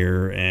set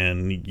here,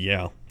 and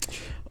yeah,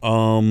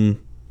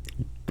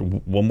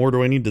 what more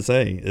do I need to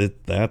say?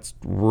 That's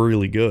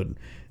really good,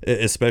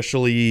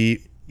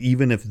 especially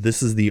even if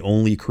this is the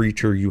only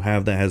creature you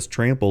have that has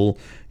trample.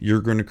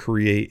 You're going to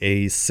create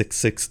a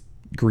 6/6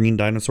 green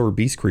dinosaur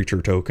beast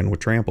creature token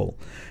with trample,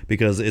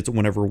 because it's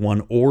whenever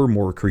one or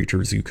more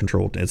creatures you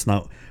control. It's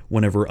not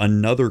whenever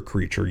another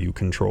creature you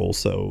control.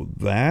 So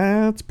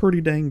that's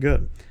pretty dang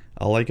good.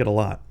 I like it a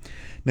lot.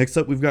 Next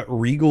up, we've got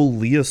Regal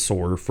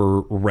Leosaur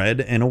for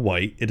red and a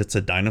white. It's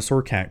a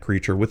dinosaur cat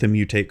creature with a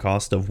mutate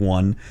cost of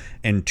 1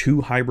 and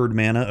 2 hybrid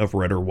mana of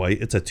red or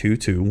white. It's a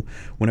 2/2.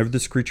 Whenever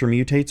this creature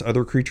mutates,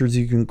 other creatures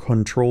you can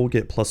control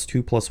get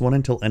 +2/+1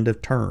 until end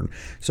of turn.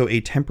 So a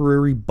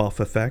temporary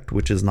buff effect,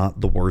 which is not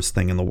the worst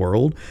thing in the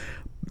world.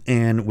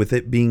 And with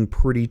it being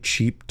pretty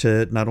cheap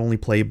to not only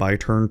play by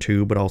turn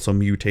 2, but also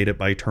mutate it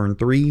by turn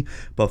 3,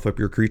 buff up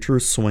your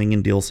creatures, swing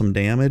and deal some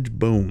damage,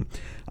 boom.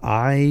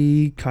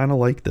 I kind of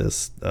like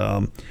this.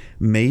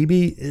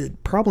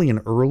 Probably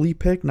an early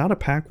pick, not a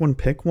pack one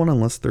pick one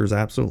unless there's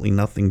absolutely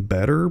nothing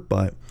better,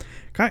 but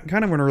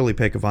kind of an early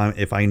pick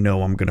if I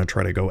know I'm going to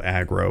try to go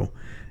aggro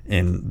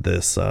in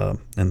this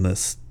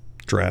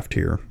draft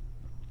here.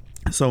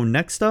 So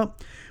next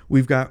up,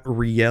 we've got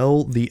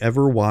Riel the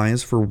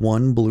Everwise for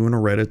 1 blue and a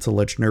red. It's a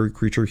legendary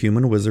creature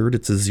human wizard.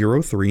 It's a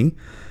 0/3.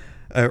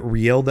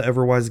 Riel the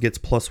Everwise gets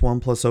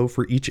 +1/+0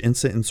 for each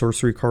instant and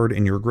sorcery card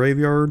in your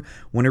graveyard.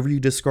 Whenever you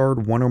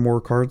discard 1 or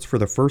more cards for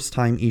the first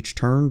time each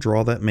turn,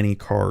 draw that many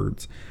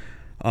cards.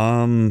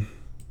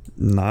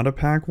 Not a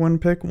pack one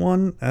pick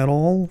one at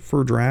all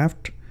for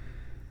draft.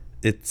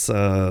 It's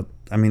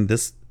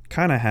this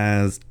kind of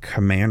has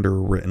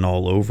Commander written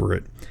all over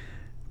it.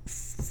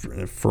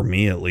 For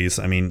me at least.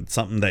 I mean,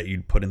 something that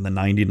you'd put in the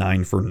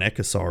 99 for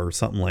Nekasar or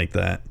something like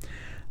that.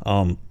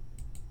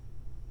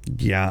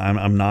 Yeah,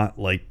 I'm not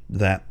like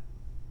that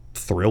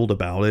thrilled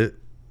about it,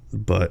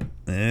 but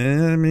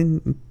I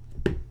mean,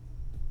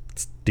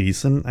 it's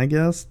decent, I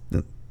guess.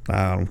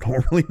 I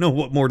don't really know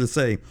what more to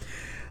say.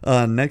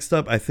 Next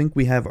up, I think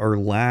we have our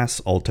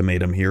last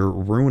ultimatum here,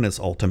 Ruinous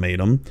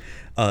Ultimatum.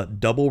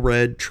 Double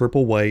red,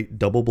 triple white,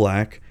 double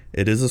black.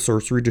 It is a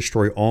sorcery.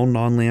 Destroy all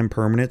non-land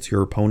permanents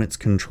your opponents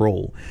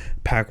control.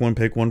 Pack one,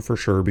 pick one for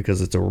sure,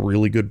 because it's a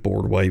really good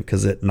board wipe,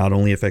 because it not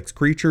only affects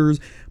creatures,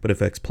 but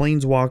affects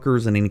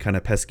planeswalkers and any kind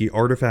of pesky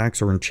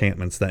artifacts or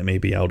enchantments that may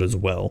be out as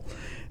well.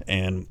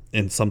 And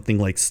in something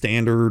like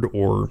Standard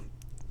or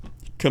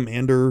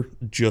Commander,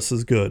 just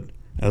as good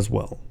as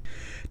well.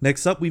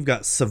 Next up, we've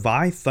got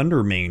Savai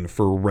Thundermane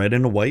for red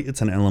and a white.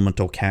 It's an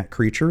elemental cat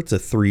creature. It's a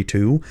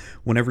 3/2.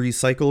 Whenever you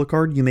cycle a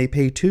card, you may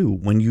pay 2.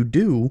 When you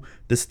do,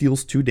 this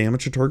deals 2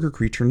 damage to target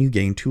creature and you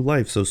gain 2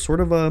 life. So sort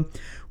of a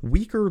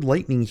weaker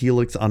Lightning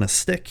Helix on a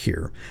stick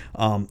here.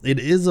 It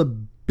is a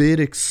bit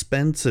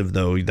expensive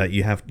though, that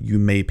you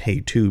may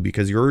pay too,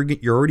 because you're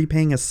already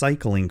paying a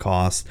cycling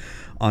cost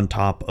on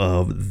top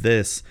of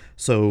this.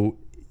 So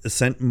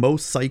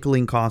most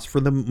cycling costs for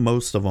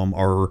most of them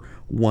are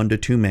 1 to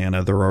 2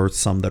 mana. There are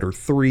some that are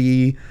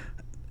 3,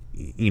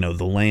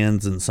 the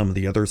lands and some of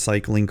the other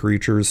cycling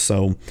creatures.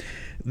 So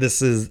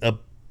this is a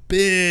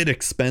bit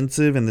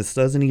expensive, and this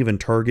doesn't even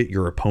target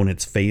your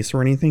opponent's face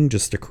or anything,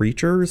 just a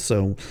creature.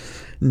 So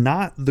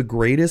not the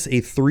greatest.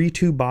 A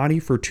 3/2 body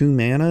for 2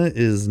 mana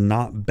is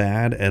not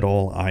bad at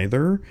all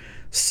either.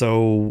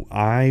 So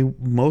I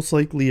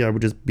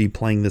would just be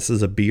playing this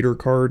as a beater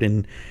card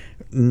and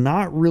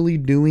not really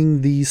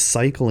doing the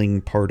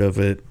cycling part of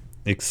it,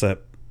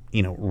 except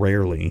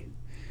rarely.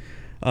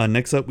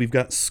 Next up, we've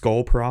got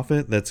Skull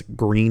Prophet. That's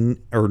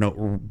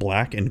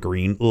black and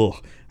green. Ugh,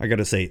 I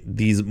gotta say,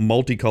 these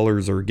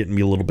multicolors are getting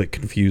me a little bit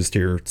confused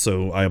here,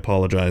 so I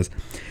apologize.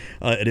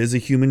 It is a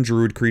human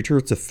druid creature.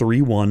 It's a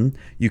 3/1.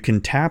 You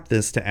can tap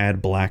this to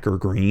add black or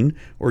green,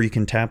 or you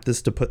can tap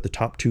this to put the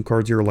top 2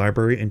 cards of your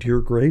library into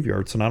your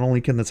graveyard. So not only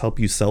can this help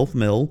you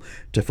self-mill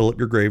to fill up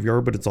your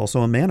graveyard, but it's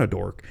also a mana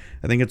dork.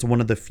 I think it's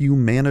one of the few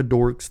mana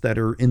dorks that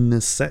are in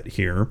this set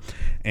here,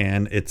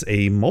 and it's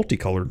a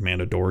multicolored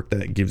mana dork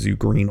that gives you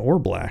green or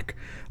black.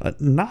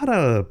 Not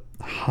a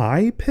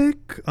high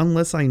pick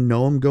unless I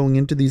know I'm going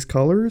into these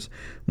colors.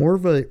 More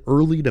of a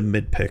early to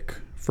mid pick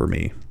for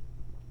me.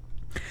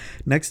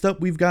 Next up,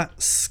 we've got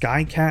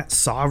Skycat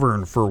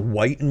Sovereign for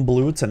white and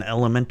blue. It's an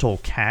elemental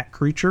cat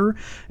creature.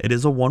 It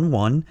is a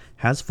 1/1,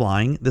 has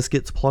flying. This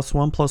gets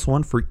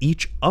 +1/+1 for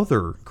each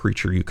other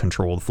creature you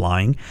control with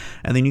flying.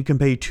 And then you can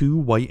pay 2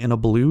 white and a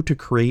blue to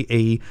create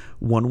a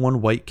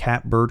 1/1 white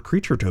cat bird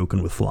creature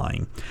token with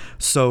flying.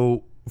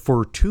 So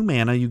for 2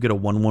 mana, you get a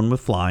 1/1 with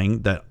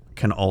flying that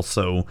can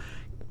also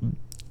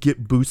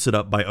get boosted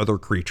up by other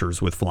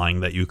creatures with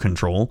flying that you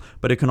control,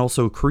 but it can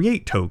also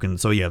create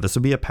tokens. So yeah, this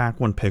would be a pack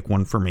 1 pick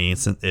 1 for me,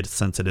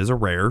 since it is a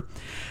rare.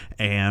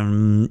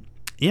 And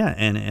yeah,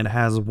 and it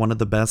has one of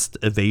the best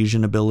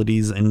evasion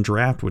abilities in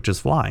draft, which is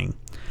flying.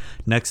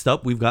 Next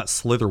up, we've got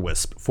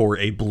Slitherwisp for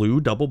a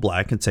blue double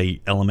black. It's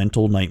a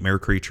elemental nightmare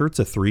creature. It's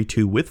a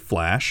 3/2 with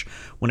flash.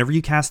 Whenever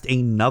you cast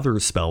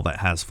another spell that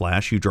has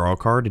flash, you draw a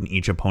card and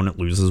each opponent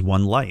loses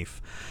 1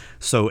 life.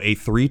 So a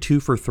 3/2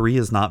 for 3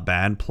 is not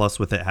bad, plus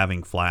with it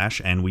having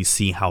flash, and we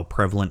see how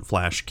prevalent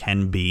flash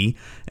can be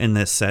in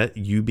this set.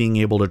 You being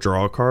able to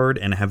draw a card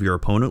and have your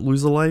opponent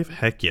lose a life,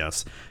 heck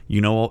yes.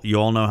 You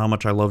all know how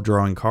much I love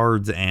drawing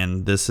cards,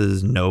 and this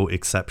is no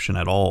exception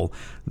at all.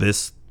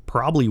 This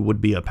probably would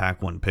be a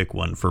pack 1 pick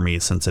 1 for me,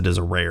 since it is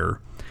a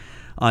rare.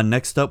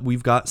 Next up,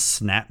 we've got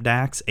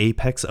Snapdax,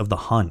 Apex of the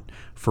Hunt.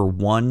 For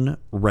 1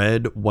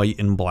 red, white,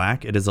 and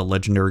black, it is a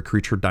legendary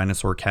creature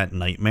dinosaur cat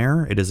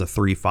nightmare. It is a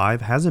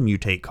 3/5, has a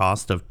mutate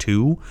cost of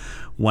 2.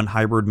 1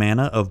 hybrid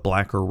mana of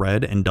black or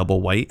red and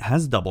double white,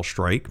 has double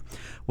strike.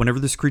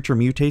 Whenever this creature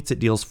mutates, it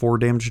deals 4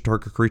 damage to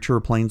target creature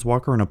or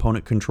planeswalker an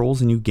opponent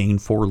controls, and you gain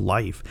 4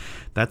 life.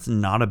 That's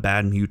not a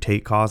bad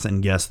mutate cost,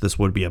 and yes, this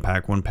would be a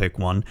pack 1 pick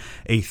 1.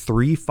 A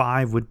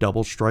 3/5 with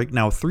double strike.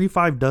 Now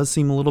 3/5 does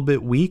seem a little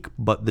bit weak,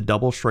 but the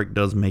double strike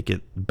does make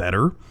it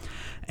better.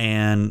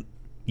 And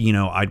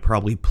I'd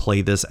probably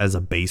play this as a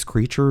base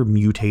creature,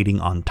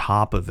 mutating on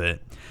top of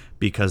it,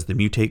 because the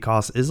mutate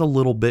cost is a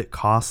little bit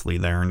costly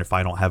there, and if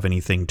I don't have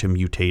anything to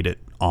mutate it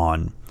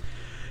on.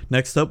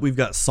 Next up, we've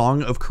got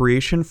Song of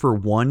Creation for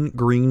 1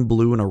 green,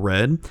 blue, and a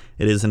red.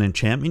 It is an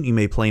enchantment. You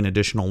may play an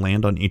additional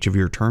land on each of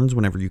your turns.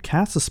 Whenever you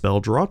cast a spell,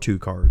 draw 2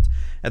 cards.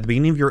 At the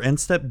beginning of your end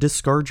step,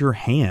 discard your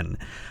hand.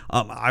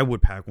 I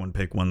would pack 1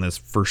 pick 1 this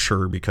for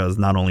sure, because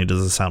not only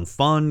does it sound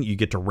fun, you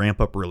get to ramp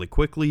up really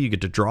quickly, you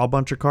get to draw a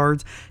bunch of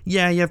cards.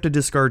 Yeah, you have to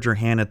discard your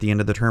hand at the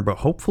end of the turn, but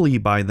hopefully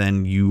by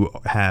then you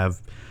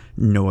have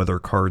no other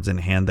cards in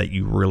hand that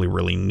you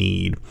really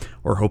need,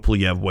 or hopefully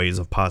you have ways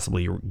of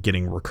possibly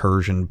getting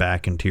recursion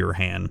back into your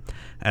hand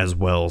as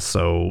well.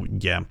 So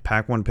yeah,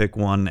 pack 1 pick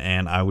 1,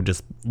 and I would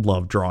just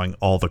love drawing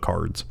all the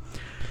cards.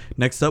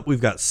 Next up,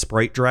 we've got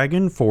Sprite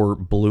Dragon for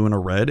blue and a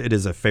red. It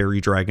is a fairy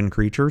dragon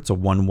creature. It's a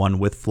 1/1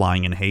 with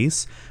flying and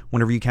haste.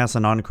 Whenever you cast a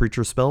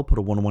non-creature spell, put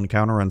a 1/1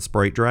 counter on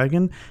Sprite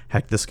Dragon.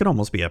 Heck, this could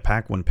almost be a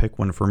pack 1 pick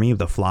 1 for me.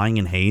 The flying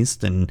and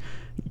haste, and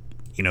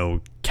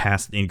you're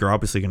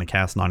obviously going to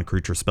cast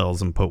non-creature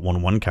spells and put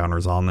 1/1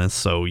 counters on this.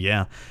 So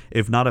yeah,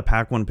 if not a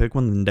pack 1 pick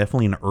 1, then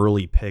definitely an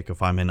early pick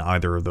if I'm in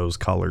either of those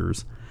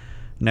colors.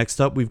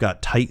 Next up, we've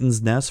got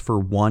Titan's Nest for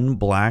 1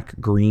 black,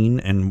 green,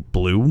 and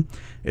blue.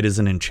 It is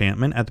an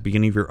enchantment. At the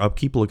beginning of your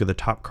upkeep, look at the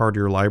top card of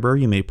your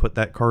library. You may put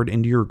that card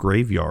into your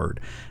graveyard.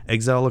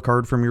 Exile a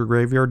card from your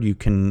graveyard. You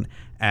can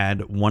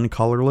add 1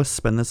 colorless,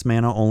 spend this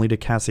mana only to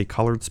cast a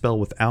colored spell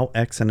without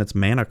X and its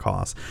mana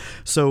cost.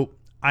 So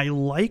I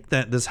like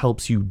that this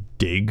helps you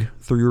dig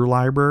through your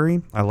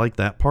library. I like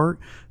that part.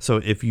 So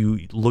if you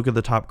look at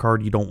the top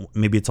card,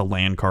 maybe it's a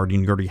land card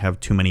and you already have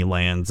too many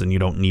lands and you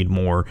don't need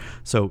more.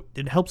 So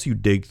it helps you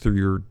dig through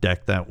your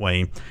deck that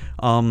way.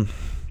 As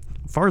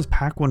far as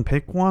pack 1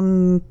 pick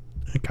 1,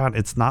 God,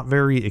 it's not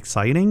very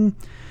exciting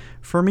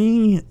for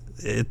me.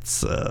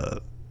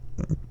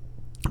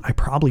 I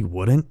probably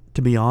wouldn't, to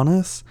to be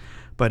honest,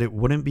 but it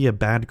wouldn't be a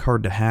bad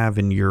card to have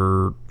in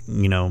your,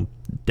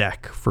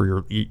 deck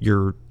for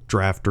your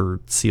draft or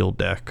sealed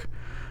deck.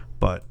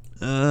 But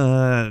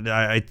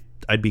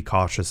I'd be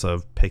cautious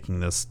of picking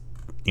this,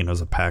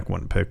 as a pack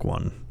one, pick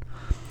one.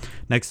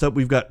 Next up,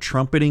 we've got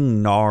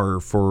Trumpeting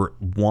Gnar for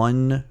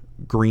 1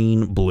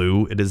 green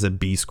blue. It is a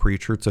beast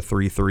creature. It's a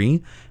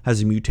 3/3.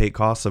 Has a mutate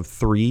cost of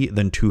 3,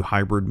 then 2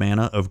 hybrid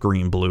mana of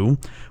green blue.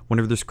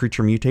 Whenever this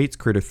creature mutates,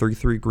 create a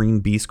 3/3 green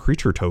beast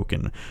creature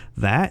token.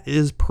 That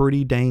is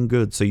pretty dang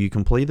good. So you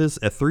can play this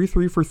at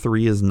 3/3 for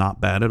 3 is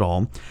not bad at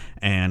all.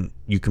 And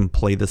you can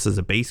play this as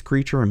a base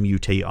creature and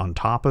mutate on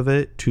top of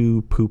it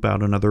to poop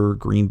out another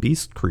green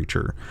beast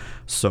creature.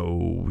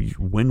 So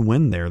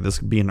win-win there. This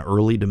could be an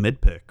early to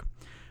mid pick.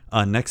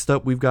 Next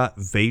up, we've got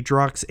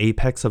Vadrox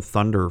Apex of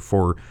Thunder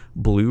for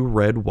blue,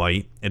 red,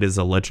 white. It is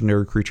a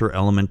legendary creature,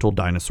 elemental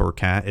dinosaur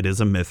cat. It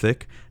is a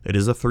mythic. It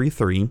is a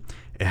 3/3.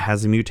 It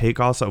has a mutate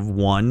cost of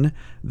 1,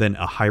 then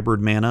a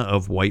hybrid mana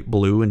of white,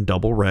 blue, and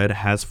double red. It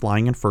has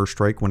flying and first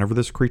strike. Whenever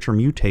this creature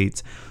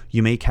mutates,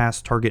 you may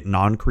cast target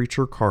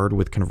non-creature card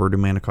with converted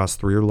mana cost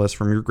 3 or less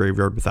from your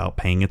graveyard without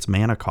paying its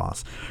mana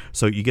cost.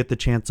 So you get the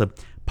chance of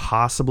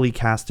possibly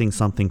casting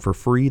something for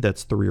free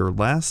that's 3 or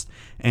less,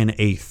 and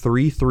a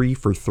 3/3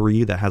 for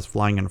 3 that has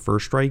flying and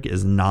first strike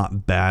is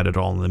not bad at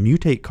all. And the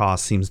mutate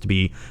cost seems to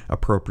be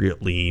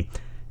appropriately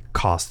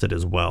costed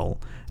as well.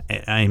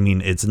 I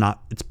mean, it's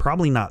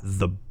probably not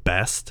the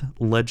best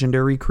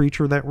legendary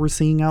creature that we're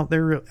seeing out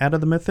there out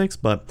of the mythics,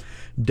 but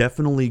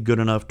definitely good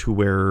enough to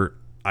where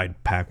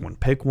I'd pack one,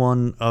 pick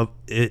one of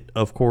it,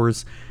 of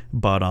course,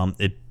 but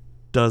it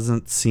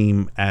doesn't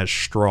seem as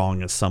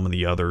strong as some of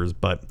the others,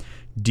 but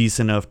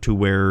decent enough to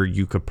where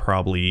you could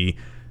probably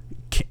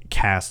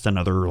cast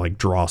another like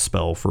draw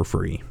spell for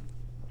free.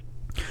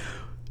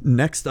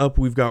 Next up,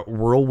 we've got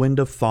Whirlwind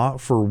of Thought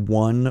for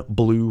 1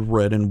 blue,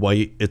 red, and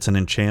white. It's an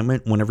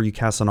enchantment. Whenever you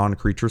cast a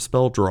non-creature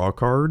spell, draw a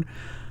card.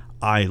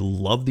 I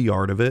love the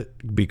art of it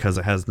because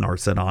it has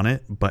Narset on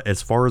it, but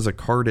as far as a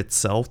card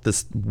itself,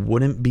 this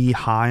wouldn't be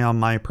high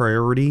on my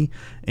priority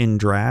in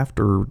draft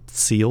or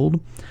sealed.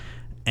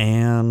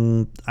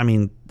 And I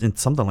mean, in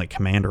something like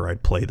Commander,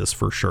 I'd play this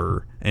for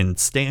sure. In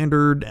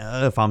Standard,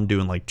 if I'm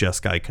doing like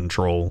Jeskai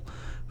Control,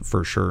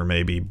 for sure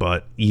maybe,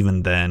 but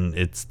even then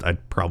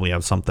I'd probably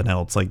have something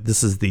else. Like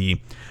this is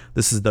the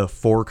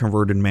 4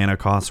 converted mana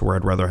cost where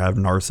I'd rather have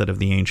Narset of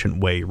the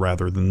Ancient Way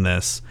rather than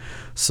this.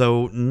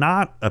 So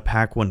not a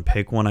pack one,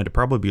 pick one. I'd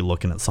probably be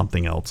looking at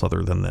something else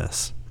other than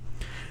this.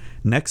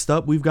 Next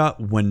up, we've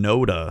got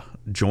Winota,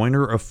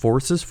 Joiner of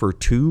Forces for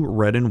 2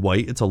 red and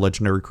white. It's a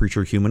legendary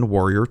creature, human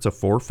warrior. It's a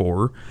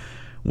 4/4.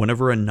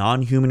 Whenever a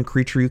non-human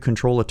creature you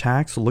control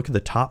attacks, look at the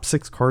top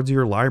 6 cards of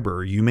your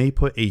library. You may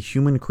put a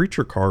human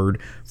creature card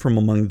from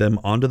among them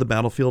onto the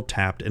battlefield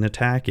tapped and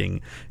attacking.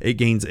 It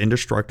gains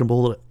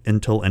indestructible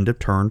until end of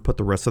turn. Put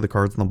the rest of the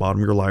cards on the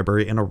bottom of your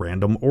library in a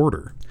random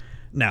order.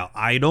 Now,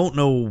 I don't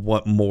know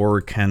what more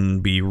can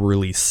be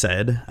really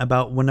said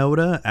about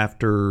Winota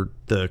after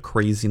the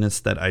craziness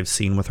that I've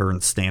seen with her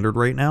in Standard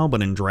right now,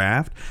 but in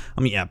Draft,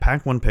 I mean, yeah,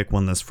 pack one, pick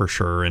one this for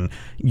sure, and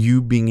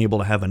you being able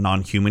to have a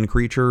non-human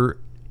creature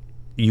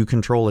you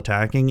control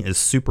attacking is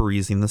super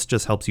easy, and this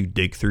just helps you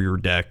dig through your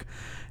deck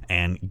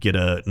and get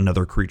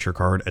another creature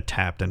card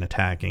tapped and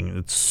attacking.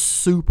 It's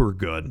super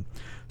good.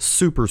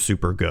 Super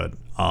good.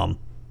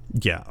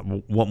 Yeah,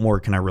 what more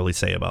can I really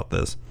say about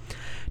this?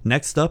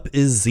 Next up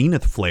is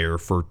Zenith Flare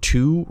for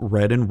 2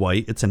 red and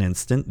white. It's an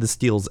instant. This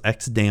deals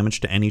X damage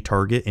to any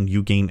target, and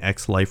you gain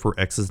X life or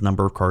X's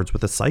number of cards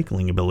with a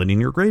cycling ability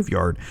in your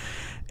graveyard.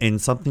 In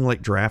something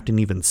like Draft and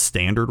even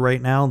Standard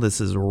right now,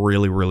 this is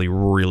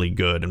really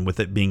good. And with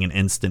it being an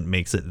instant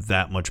makes it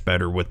that much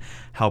better with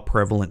how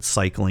prevalent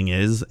cycling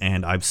is.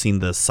 And I've seen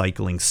the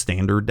cycling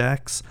Standard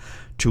decks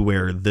to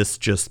where this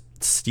just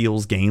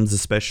steals games,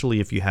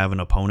 especially if you have an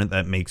opponent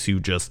that makes you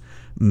just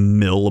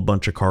mill a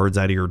bunch of cards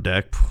out of your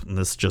deck.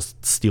 This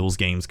just steals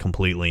games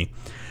completely.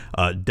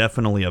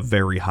 Definitely a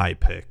very high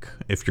pick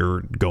if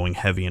you're going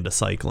heavy into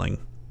cycling.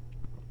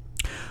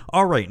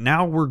 All right,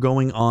 now we're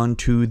going on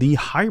to the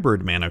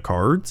hybrid mana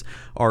cards.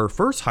 Our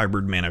first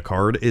hybrid mana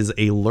card is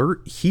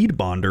Alert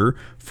Heedbonder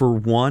for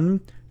 1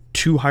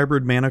 2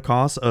 hybrid mana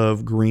costs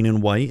of green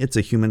and white. It's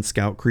a human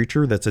scout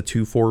creature that's a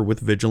 2/4 with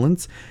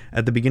vigilance.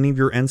 At the beginning of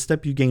your end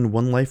step, you gain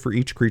 1 life for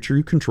each creature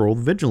you control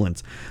with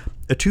vigilance.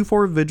 A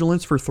 2/4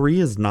 vigilance for 3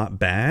 is not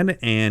bad,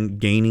 and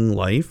gaining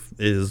life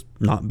is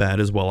not bad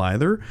as well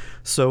either.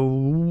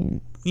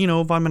 So,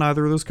 if I'm in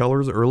either of those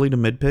colors, early to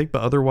mid pick,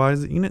 but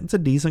otherwise, it's a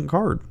decent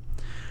card.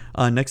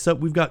 Next up,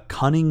 we've got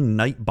Cunning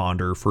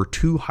Nightbonder for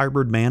 2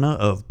 hybrid mana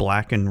of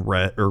black and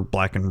red or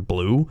black and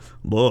blue.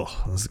 Ugh,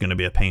 this is going to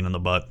be a pain in the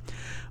butt.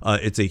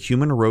 It's a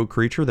human rogue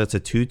creature that's a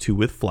 2/2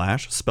 with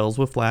flash. Spells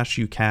with flash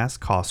you cast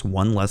cost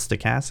 1 less to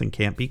cast and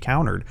can't be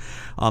countered.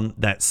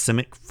 That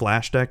Simic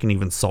flash deck and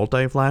even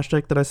Sultai flash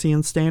deck that I see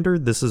in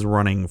Standard, this is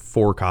running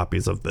 4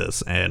 copies of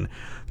this, and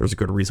there's a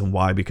good reason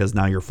why, because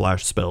now your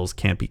flash spells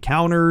can't be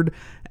countered,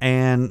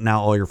 and now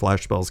all your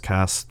flash spells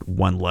cast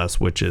 1 less,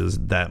 which is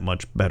that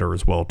much better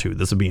as well too.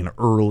 This would be an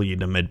early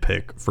to mid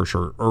pick for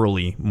sure.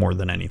 Early more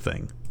than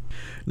anything.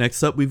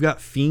 Next up, we've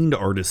got Fiend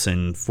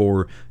Artisan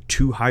for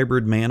 2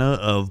 hybrid mana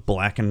of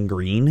black and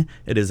green.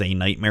 It is a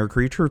nightmare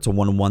creature. It's a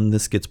 1/1.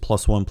 This gets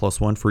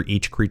 +1/+1 for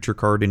each creature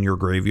card in your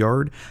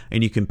graveyard.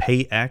 And you can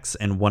pay X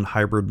and 1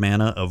 hybrid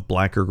mana of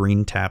black or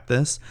green, tap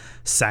this.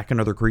 Sack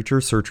another creature,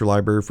 search your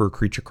library for a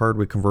creature card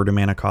with converted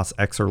mana cost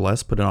X or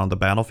less, put it on the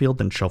battlefield,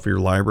 then shuffle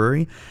your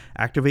library.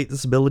 Activate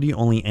this ability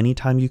only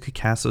anytime you could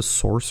cast a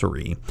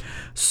sorcery.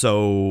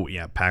 So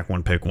yeah, pack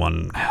 1, pick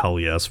 1, hell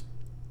yes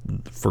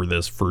for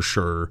this for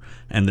sure.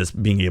 And this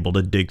being able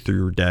to dig through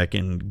your deck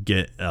and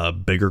get a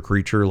bigger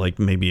creature, like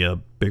maybe a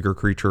bigger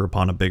creature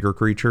upon a bigger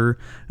creature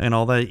and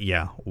all that,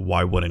 yeah,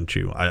 why wouldn't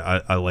you?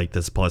 I like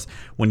this. Plus,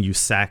 when you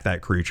sack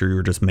that creature,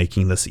 you're just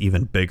making this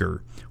even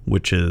bigger,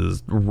 which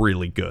is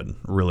really good,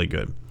 really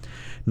good.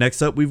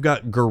 Next up, we've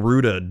got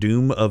Garuda,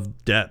 Doom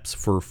of Depths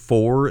for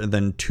 4 and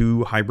then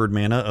 2 hybrid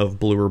mana of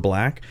blue or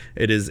black.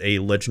 It is a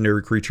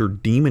legendary creature,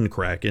 Demon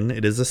Kraken.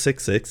 It is a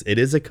 6/6. It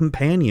is a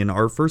companion,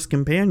 our first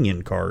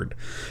companion card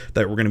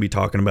that we're going to be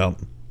talking about.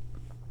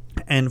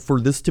 And for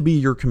this to be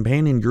your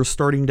companion, your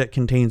starting deck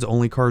contains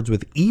only cards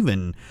with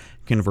even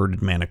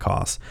converted mana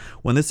costs.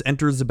 When this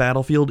enters the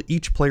battlefield,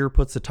 each player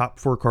puts the top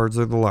 4 cards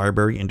of the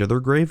library into their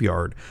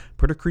graveyard.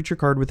 Put a creature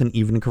card with an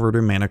even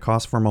converted mana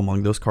cost from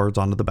among those cards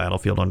onto the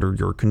battlefield under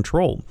your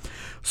control.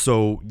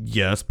 So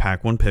yes,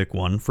 pack 1, pick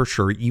 1 for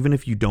sure. Even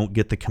if you don't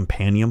get the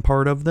companion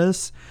part of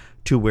this,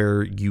 to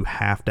where you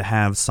have to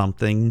have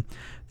something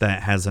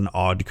that has an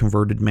odd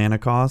converted mana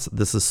cost,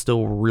 this is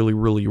still really,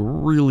 really,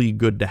 really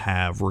good to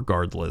have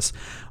regardless.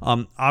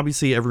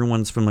 Obviously,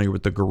 everyone's familiar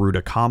with the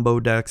Garuda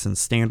combo decks and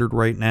standard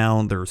right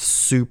now. They're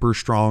super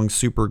strong,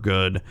 super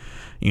good.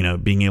 You know,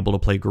 being able to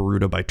play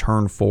Garuda by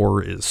turn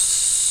 4 is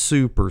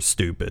super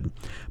stupid,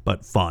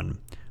 but fun.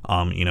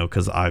 You know,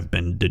 because I've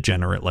been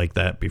degenerate like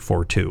that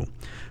before too.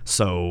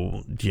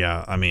 So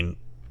yeah, I mean,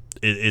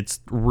 it's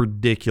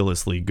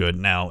ridiculously good.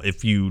 Now,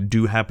 if you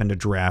do happen to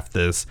draft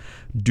this,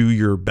 do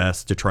your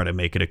best to try to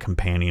make it a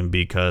companion,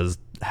 because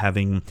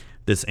having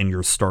this in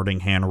your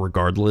starting hand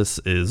regardless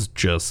is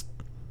just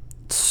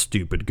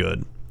stupid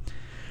good.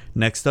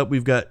 Next up,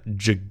 we've got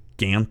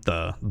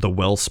Gigantha, the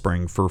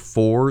Wellspring for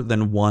 4,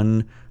 then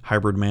 1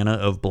 hybrid mana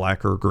of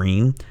black or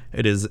green.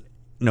 It is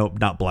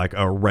not black,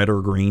 red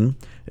or green.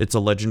 It's a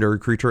legendary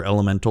creature,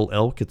 Elemental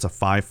Elk. It's a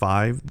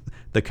 5/5.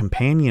 The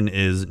companion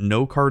is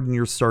no card in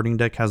your starting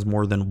deck has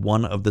more than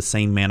 1 of the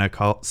same mana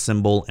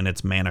symbol in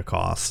its mana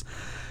costs.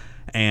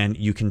 And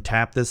you can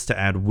tap this to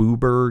add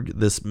Wooburg.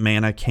 This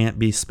mana can't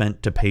be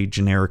spent to pay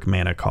generic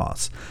mana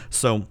costs.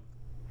 So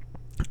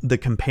the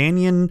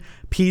companion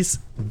piece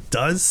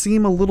does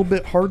seem a little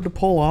bit hard to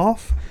pull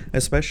off,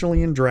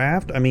 especially in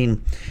draft. I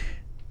mean,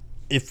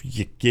 if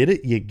you get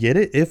it, you get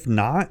it. If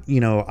not,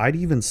 you know, I'd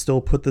even still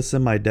put this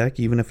in my deck,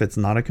 even if it's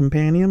not a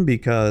companion,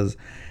 because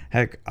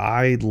heck,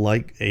 I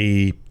like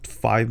a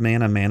 5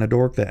 mana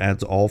dork that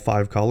adds all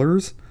 5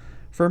 colors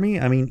for me.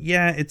 I mean,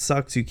 yeah, it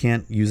sucks you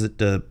can't use it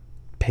to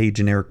pay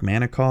generic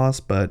mana costs,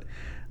 but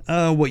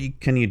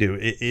can you do?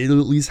 It at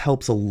least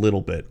helps a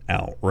little bit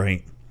out,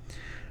 right?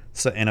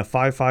 So, and a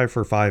 5/5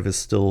 for 5 is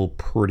still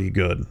pretty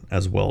good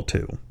as well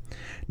too.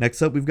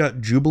 Next up, we've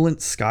got Jubilant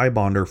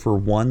Skybonder for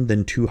 1,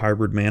 then 2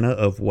 hybrid mana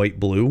of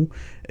white-blue.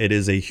 It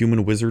is a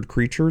human wizard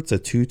creature. It's a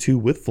 2/2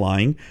 with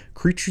flying.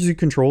 Creatures you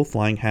control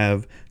flying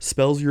have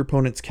spells your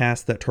opponents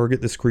cast that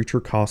target this creature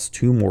cost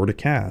 2 more to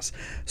cast.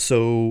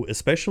 So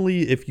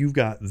especially if you've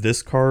got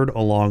this card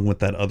along with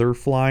that other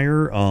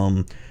flyer,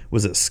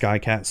 was it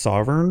Skycat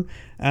Sovereign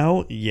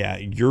out? Yeah,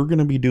 you're going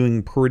to be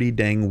doing pretty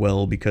dang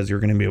well, because you're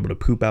going to be able to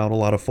poop out a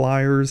lot of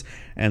flyers,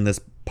 and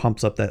this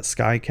pumps up that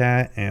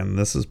Skycat, and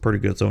this is pretty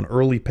good. So an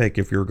early pick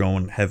if you're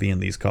going heavy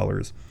in these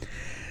colors.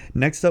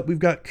 Next up, we've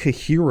got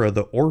Kahira,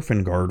 the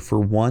Orphan Guard for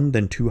 1,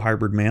 then 2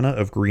 hybrid mana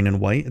of green and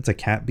white. It's a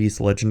cat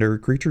beast legendary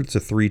creature. It's a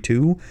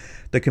 3/2.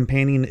 The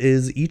companion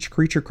is each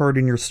creature card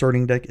in your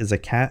starting deck is a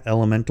cat,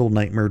 elemental,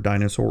 nightmare,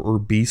 dinosaur, or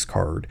beast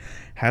card.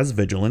 Has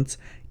vigilance.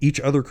 Each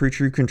other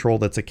creature you control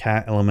that's a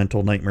cat,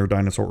 elemental, nightmare,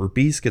 dinosaur, or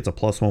beast gets a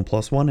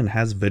 +1/+1 and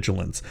has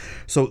vigilance.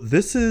 So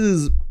this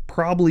is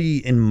probably,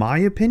 in my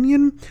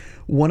opinion,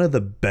 one of the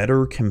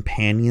better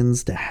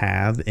companions to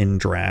have in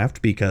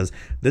draft, because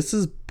this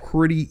is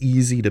pretty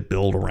easy to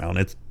build around.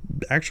 It's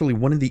actually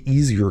one of the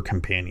easier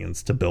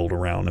companions to build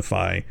around, if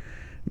I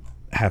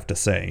have to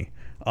say.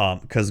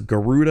 Because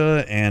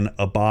Garuda and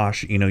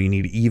Abash, you know, you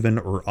need even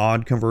or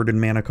odd converted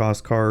mana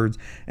cost cards,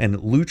 and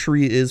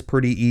Lutri is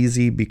pretty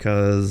easy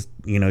because,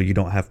 you know, you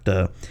don't have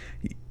to,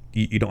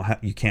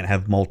 you can't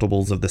have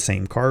multiples of the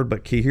same card.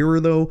 But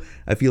Kahira, though,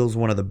 I feel is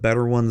one of the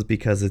better ones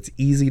because it's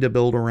easy to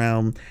build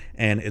around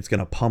and it's going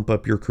to pump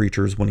up your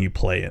creatures when you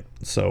play it.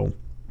 So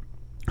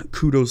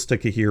kudos to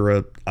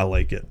Kahira. I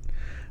like it.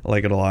 I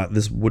like it a lot.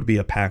 This would be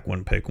a pack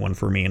 1, pick 1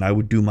 for me, and I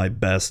would do my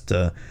best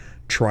to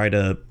try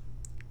to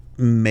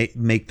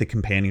make the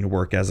companion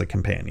work as a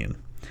companion.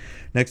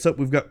 Next up,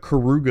 we've got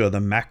Karuga, the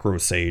Macro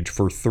Sage,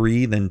 for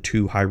 3, then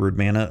 2 hybrid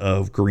mana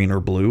of green or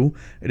blue.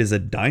 It is a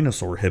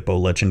Dinosaur Hippo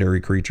legendary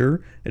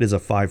creature. It is a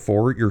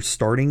 5/4. Your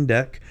starting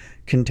deck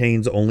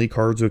contains only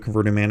cards with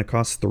converted mana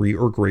cost 3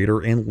 or greater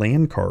and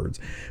land cards.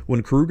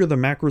 When Karuga, the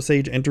Macro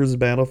Sage, enters the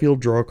battlefield,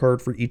 draw a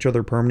card for each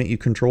other permanent you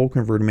control,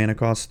 converted mana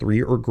cost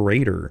 3 or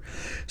greater.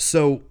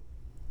 So,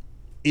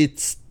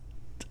 it's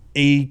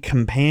a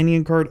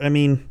companion card. I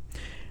mean,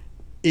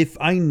 if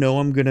I know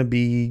I'm going to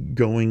be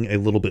going a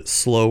little bit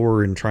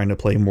slower and trying to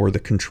play more the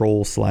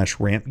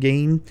control/ramp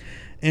game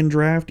in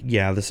draft,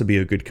 yeah, this would be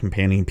a good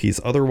companion piece.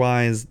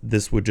 Otherwise,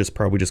 this would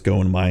probably just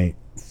go in my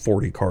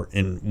 40 card,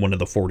 in one of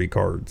the 40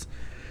 cards.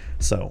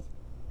 So,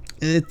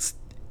 it's,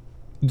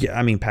 yeah,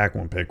 I mean, pack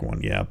one, pick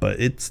one, yeah, but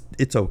it's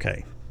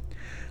okay.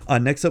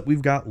 Next up,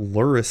 we've got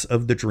Lurrus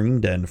of the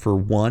Dream Den for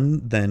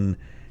 1, then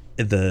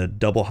the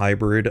double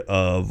hybrid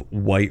of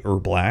white or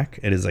black.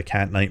 It is a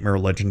Cat Nightmare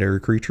legendary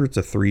creature. It's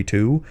a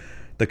 3/2.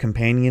 The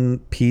companion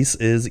piece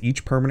is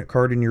each permanent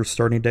card in your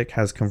starting deck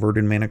has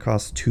converted mana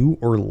cost 2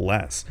 or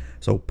less.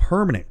 So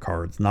permanent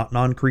cards, not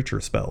non-creature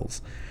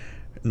spells.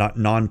 Not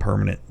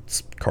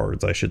non-permanent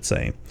cards, I should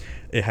say.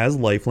 It has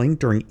lifelink.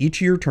 During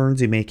each of your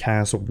turns, you may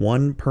cast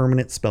 1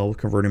 permanent spell with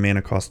converted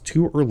mana cost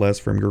 2 or less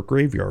from your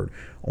graveyard.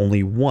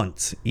 Only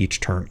once each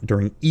turn,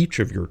 during each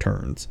of your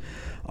turns.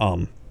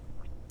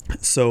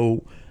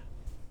 So,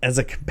 as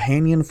a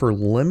companion for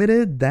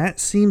limited, that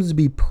seems to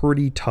be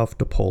pretty tough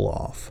to pull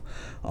off.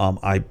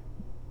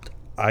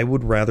 I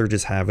would rather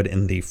just have it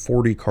in the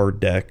 40 card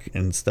deck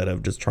instead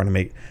of just trying to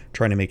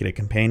make it a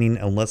companion.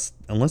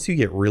 Unless you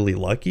get really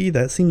lucky,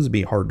 that seems to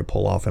be hard to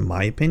pull off, in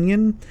my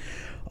opinion.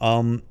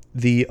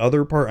 The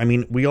other part, I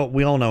mean, we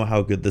all know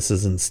how good this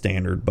is in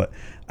standard, but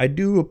I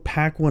do a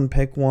pack one,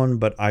 pick one,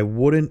 but I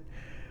wouldn't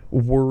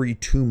worry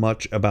too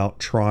much about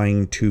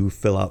trying to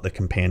fill out the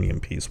companion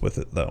piece with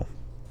it, though.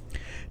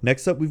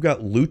 Next up, we've got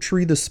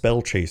Lutri the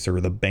Spell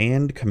Chaser, the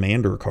banned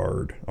commander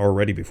card,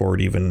 already before it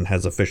even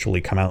has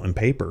officially come out in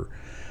paper.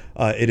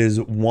 It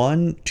is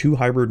 1, 2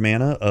 hybrid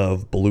mana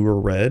of blue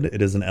or red.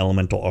 It is an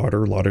elemental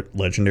otter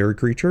legendary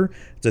creature.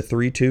 It's a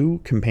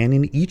 3/2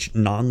 companion. Each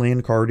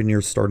non-land card in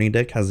your starting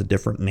deck has a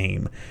different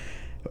name.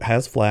 It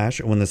has flash,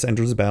 and when this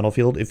enters the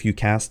battlefield, if you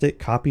cast it,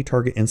 copy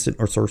target instant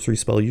or sorcery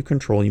spell you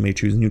control. You may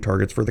choose new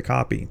targets for the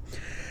copy.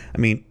 I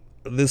mean,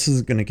 this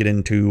is going to get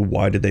into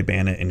why did they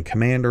ban it in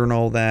Commander and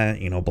all that,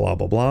 blah,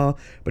 blah, blah.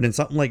 But in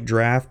something like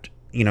Draft,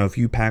 if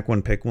you pack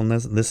one, pick one,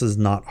 this is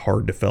not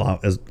hard to fill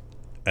out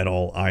at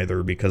all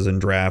either, because in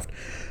Draft,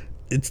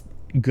 it's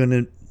going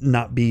to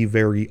not be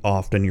very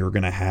often you're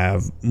going to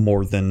have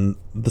more than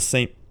the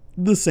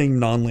same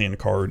non-land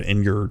card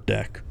in your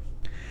deck.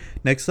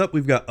 Next up,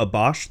 we've got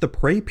Abash the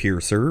Prey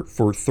Piercer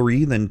for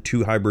 3, then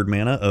 2 hybrid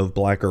mana of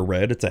black or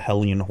red. It's a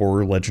Hellion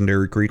Horror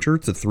legendary creature.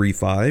 It's a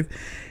 3/5.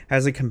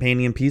 Has a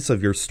companion piece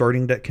of your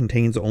starting deck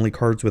contains only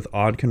cards with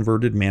odd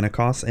converted mana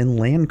costs and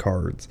land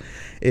cards.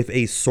 If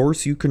a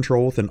source you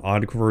control with an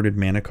odd converted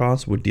mana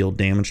cost would deal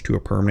damage to a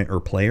permanent or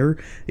player,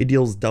 it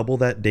deals double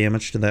that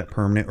damage to that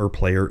permanent or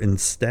player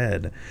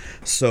instead.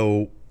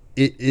 So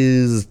it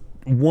is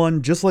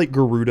one, just like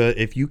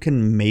Garuda, if you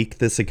can make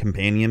this a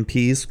companion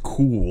piece,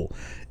 cool.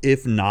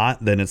 If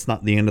not, then it's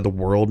not the end of the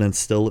world, and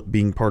still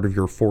being part of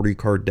your 40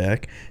 card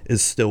deck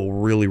is still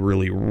really,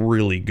 really,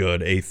 really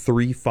good. A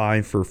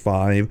 3/5 for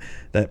 5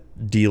 that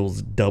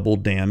deals double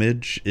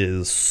damage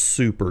is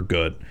super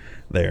good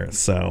there.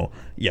 So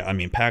yeah, I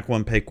mean, pack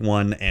one, pick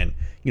one, and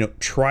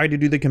try to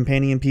do the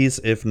companion piece.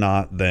 If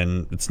not,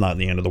 then it's not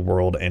the end of the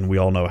world, and we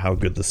all know how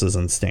good this is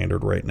in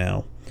standard right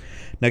now.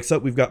 Next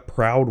up, we've got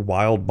Proud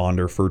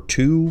Wildbonder for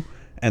 2,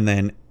 and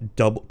then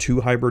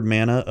 2 hybrid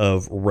mana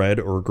of red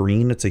or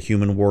green. It's a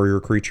human warrior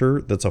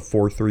creature that's a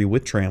 4/3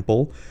 with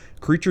trample.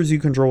 Creatures you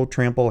control with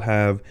trample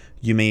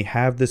you may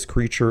have this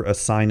creature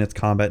assign its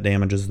combat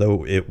damage as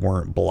though it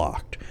weren't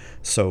blocked.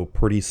 So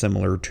pretty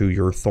similar to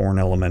your Thorn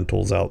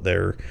Elementals out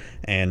there,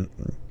 and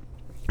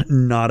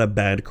not a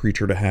bad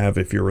creature to have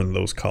if you're in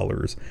those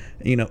colors.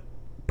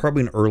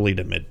 Probably an early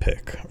to mid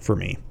pick for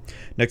me.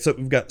 Next up,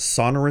 we've got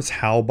Sonorous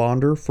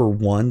Howlbonder for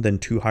 1, then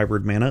 2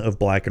 hybrid mana of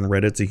black and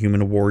red. It's a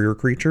human warrior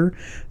creature.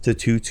 It's a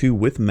 2/2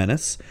 with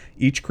menace.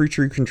 Each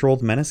creature you control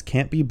with menace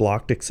can't be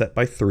blocked except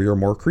by 3 or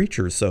more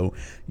creatures. So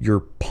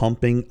you're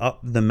pumping up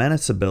the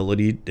menace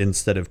ability.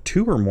 Instead of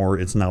 2 or more,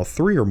 it's now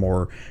 3 or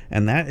more.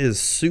 And that is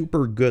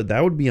super good.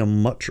 That would be a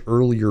much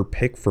earlier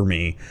pick for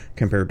me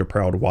compared to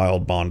Proud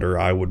Wildbonder.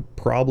 I would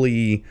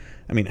probably,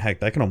 heck,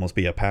 that can almost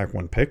be a pack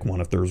one, pick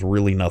one if there's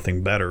really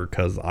nothing better,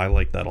 because I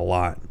like that a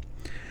lot.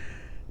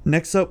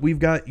 Next up, we've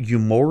got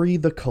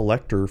Yumori the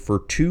Collector for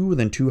 2,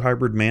 then 2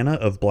 hybrid mana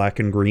of black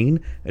and green.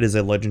 It is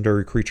a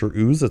legendary creature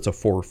ooze. It's a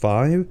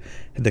 4/5.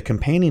 The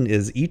companion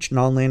is each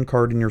non-land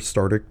card in your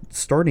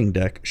starting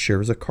deck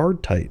shares a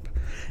card type.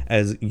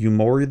 As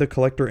Yumori the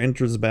Collector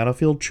enters the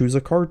battlefield, choose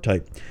a card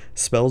type.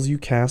 Spells you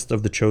cast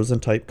of the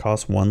chosen type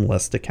cost 1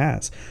 less to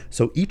cast.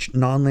 So each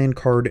non-land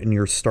card in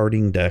your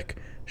starting deck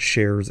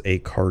shares a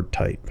card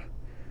type.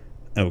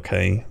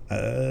 Okay.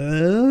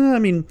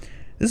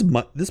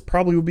 This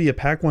probably would be a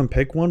pack one,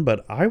 pick one,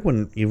 but I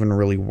wouldn't even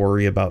really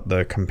worry about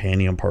the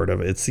companion part of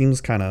it. It seems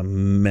kind of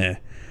meh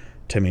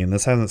to me, and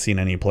this hasn't seen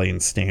any play in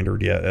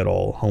standard yet at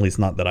all, at least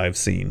not that I've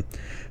seen.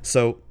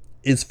 So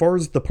as far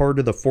as the part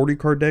of the 40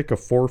 card deck, a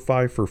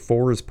 4/5 for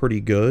 4 is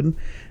pretty good,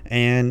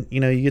 and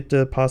you get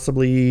to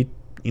possibly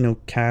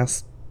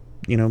cast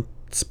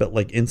spell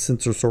like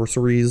instants or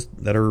sorceries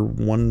that are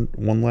one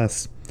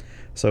less,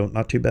 so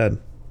not too bad.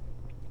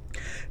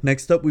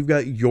 Next up, we've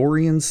got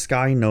Yorion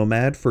Sky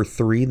Nomad for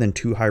 3, then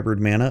 2 hybrid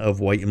mana of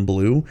white and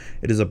blue.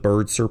 It is a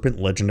bird serpent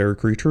legendary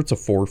creature. It's a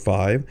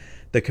 4/5.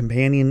 The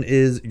companion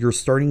is your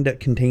starting deck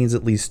contains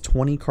at least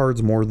 20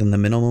 cards more than the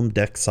minimum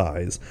deck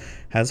size.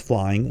 Has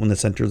flying. When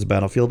this enters the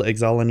battlefield,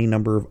 exile any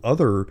number of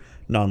other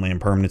non-land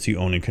permanents you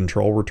own and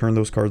control. Return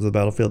those cards to the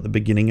battlefield at the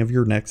beginning of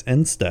your next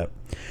end step.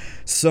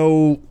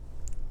 So,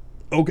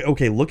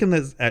 okay, looking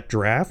at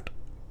draft,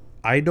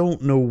 I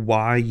don't know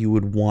why you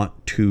would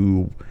want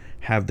to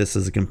have this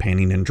as a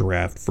companion in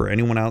draft. For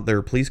anyone out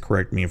there, please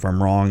correct me if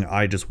I'm wrong.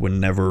 I just would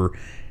never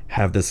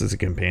have this as a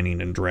companion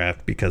in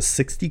draft, because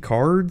 60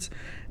 cards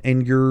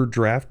in your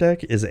draft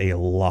deck is a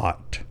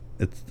lot.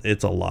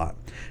 It's a lot.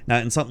 Now,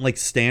 in something like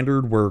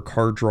standard, where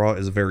card draw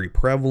is very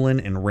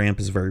prevalent and ramp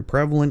is very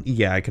prevalent,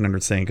 yeah, I can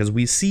understand, because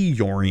we see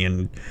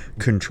Yorion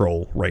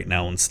control right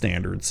now in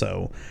standard,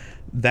 so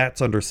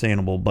that's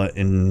understandable. But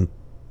in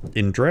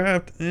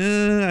draft,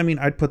 I mean,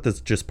 I'd put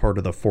this just part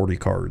of the 40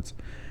 cards.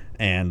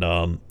 And,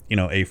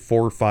 a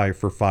 4/5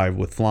 for 5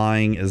 with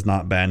flying is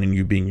not bad, and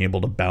you being able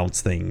to bounce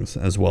things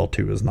as well,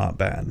 too, is not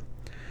bad.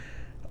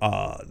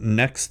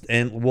 Next,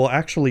 and well,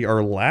 actually,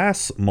 our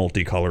last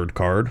multicolored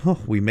card,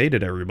 we made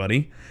it,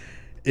 everybody,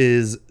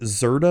 is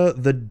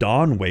Zirda the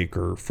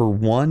Dawnwaker for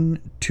 1,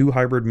 2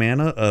 hybrid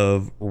mana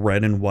of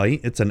red and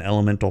white. It's an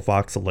elemental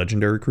fox, a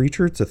legendary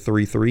creature. It's a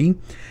 3/3.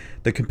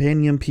 The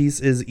companion piece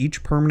is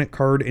each permanent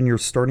card in your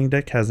starting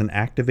deck has an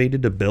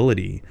activated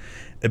ability.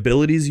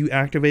 Abilities you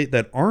activate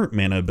that aren't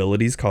mana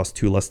abilities cost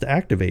 2 less to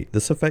activate.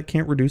 This effect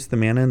can't reduce the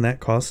mana in that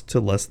cost to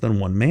less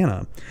than 1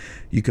 mana.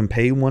 You can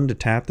pay 1 to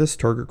tap this.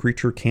 Target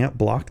creature can't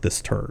block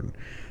this turn.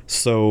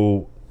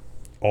 So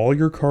all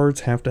your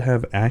cards have to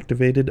have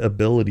activated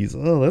abilities.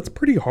 Oh, that's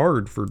pretty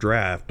hard for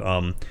draft.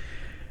 God,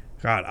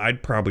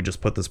 I'd probably just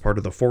put this part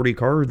of the 40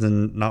 cards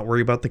and not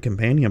worry about the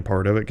companion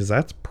part of it, because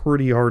that's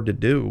pretty hard to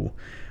do.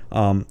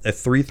 A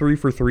 3/3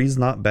 for 3 is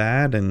not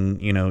bad, and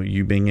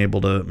you being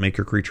able to make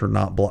your creature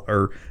not block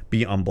or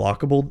be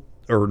unblockable,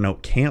 or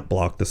can't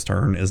block this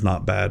turn, is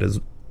not bad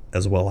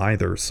as well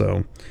either.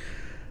 So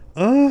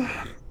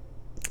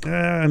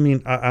I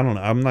mean, I don't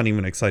know, I'm not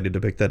even excited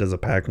to pick that as a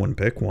pack one,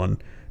 pick one.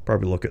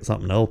 Probably look at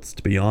something else,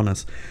 to be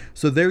honest.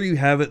 So there you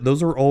have it.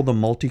 Those are all the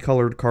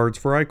multicolored cards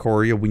for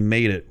Ikoria. We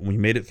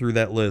made it through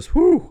that list.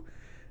 Whew,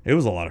 it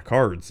was a lot of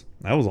cards.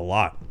 That was a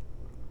lot.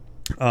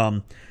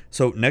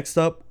 So next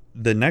up,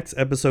 the next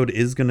episode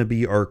is going to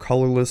be our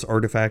colorless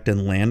artifact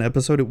and land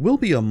episode. It will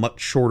be a much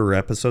shorter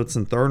episode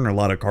since there aren't a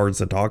lot of cards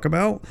to talk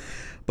about,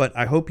 but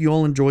I hope you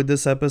all enjoyed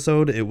this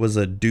episode. It was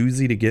a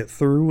doozy to get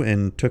through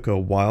and took a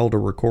while to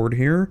record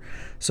here.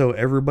 So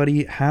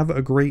everybody, have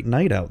a great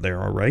night out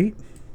there, all right?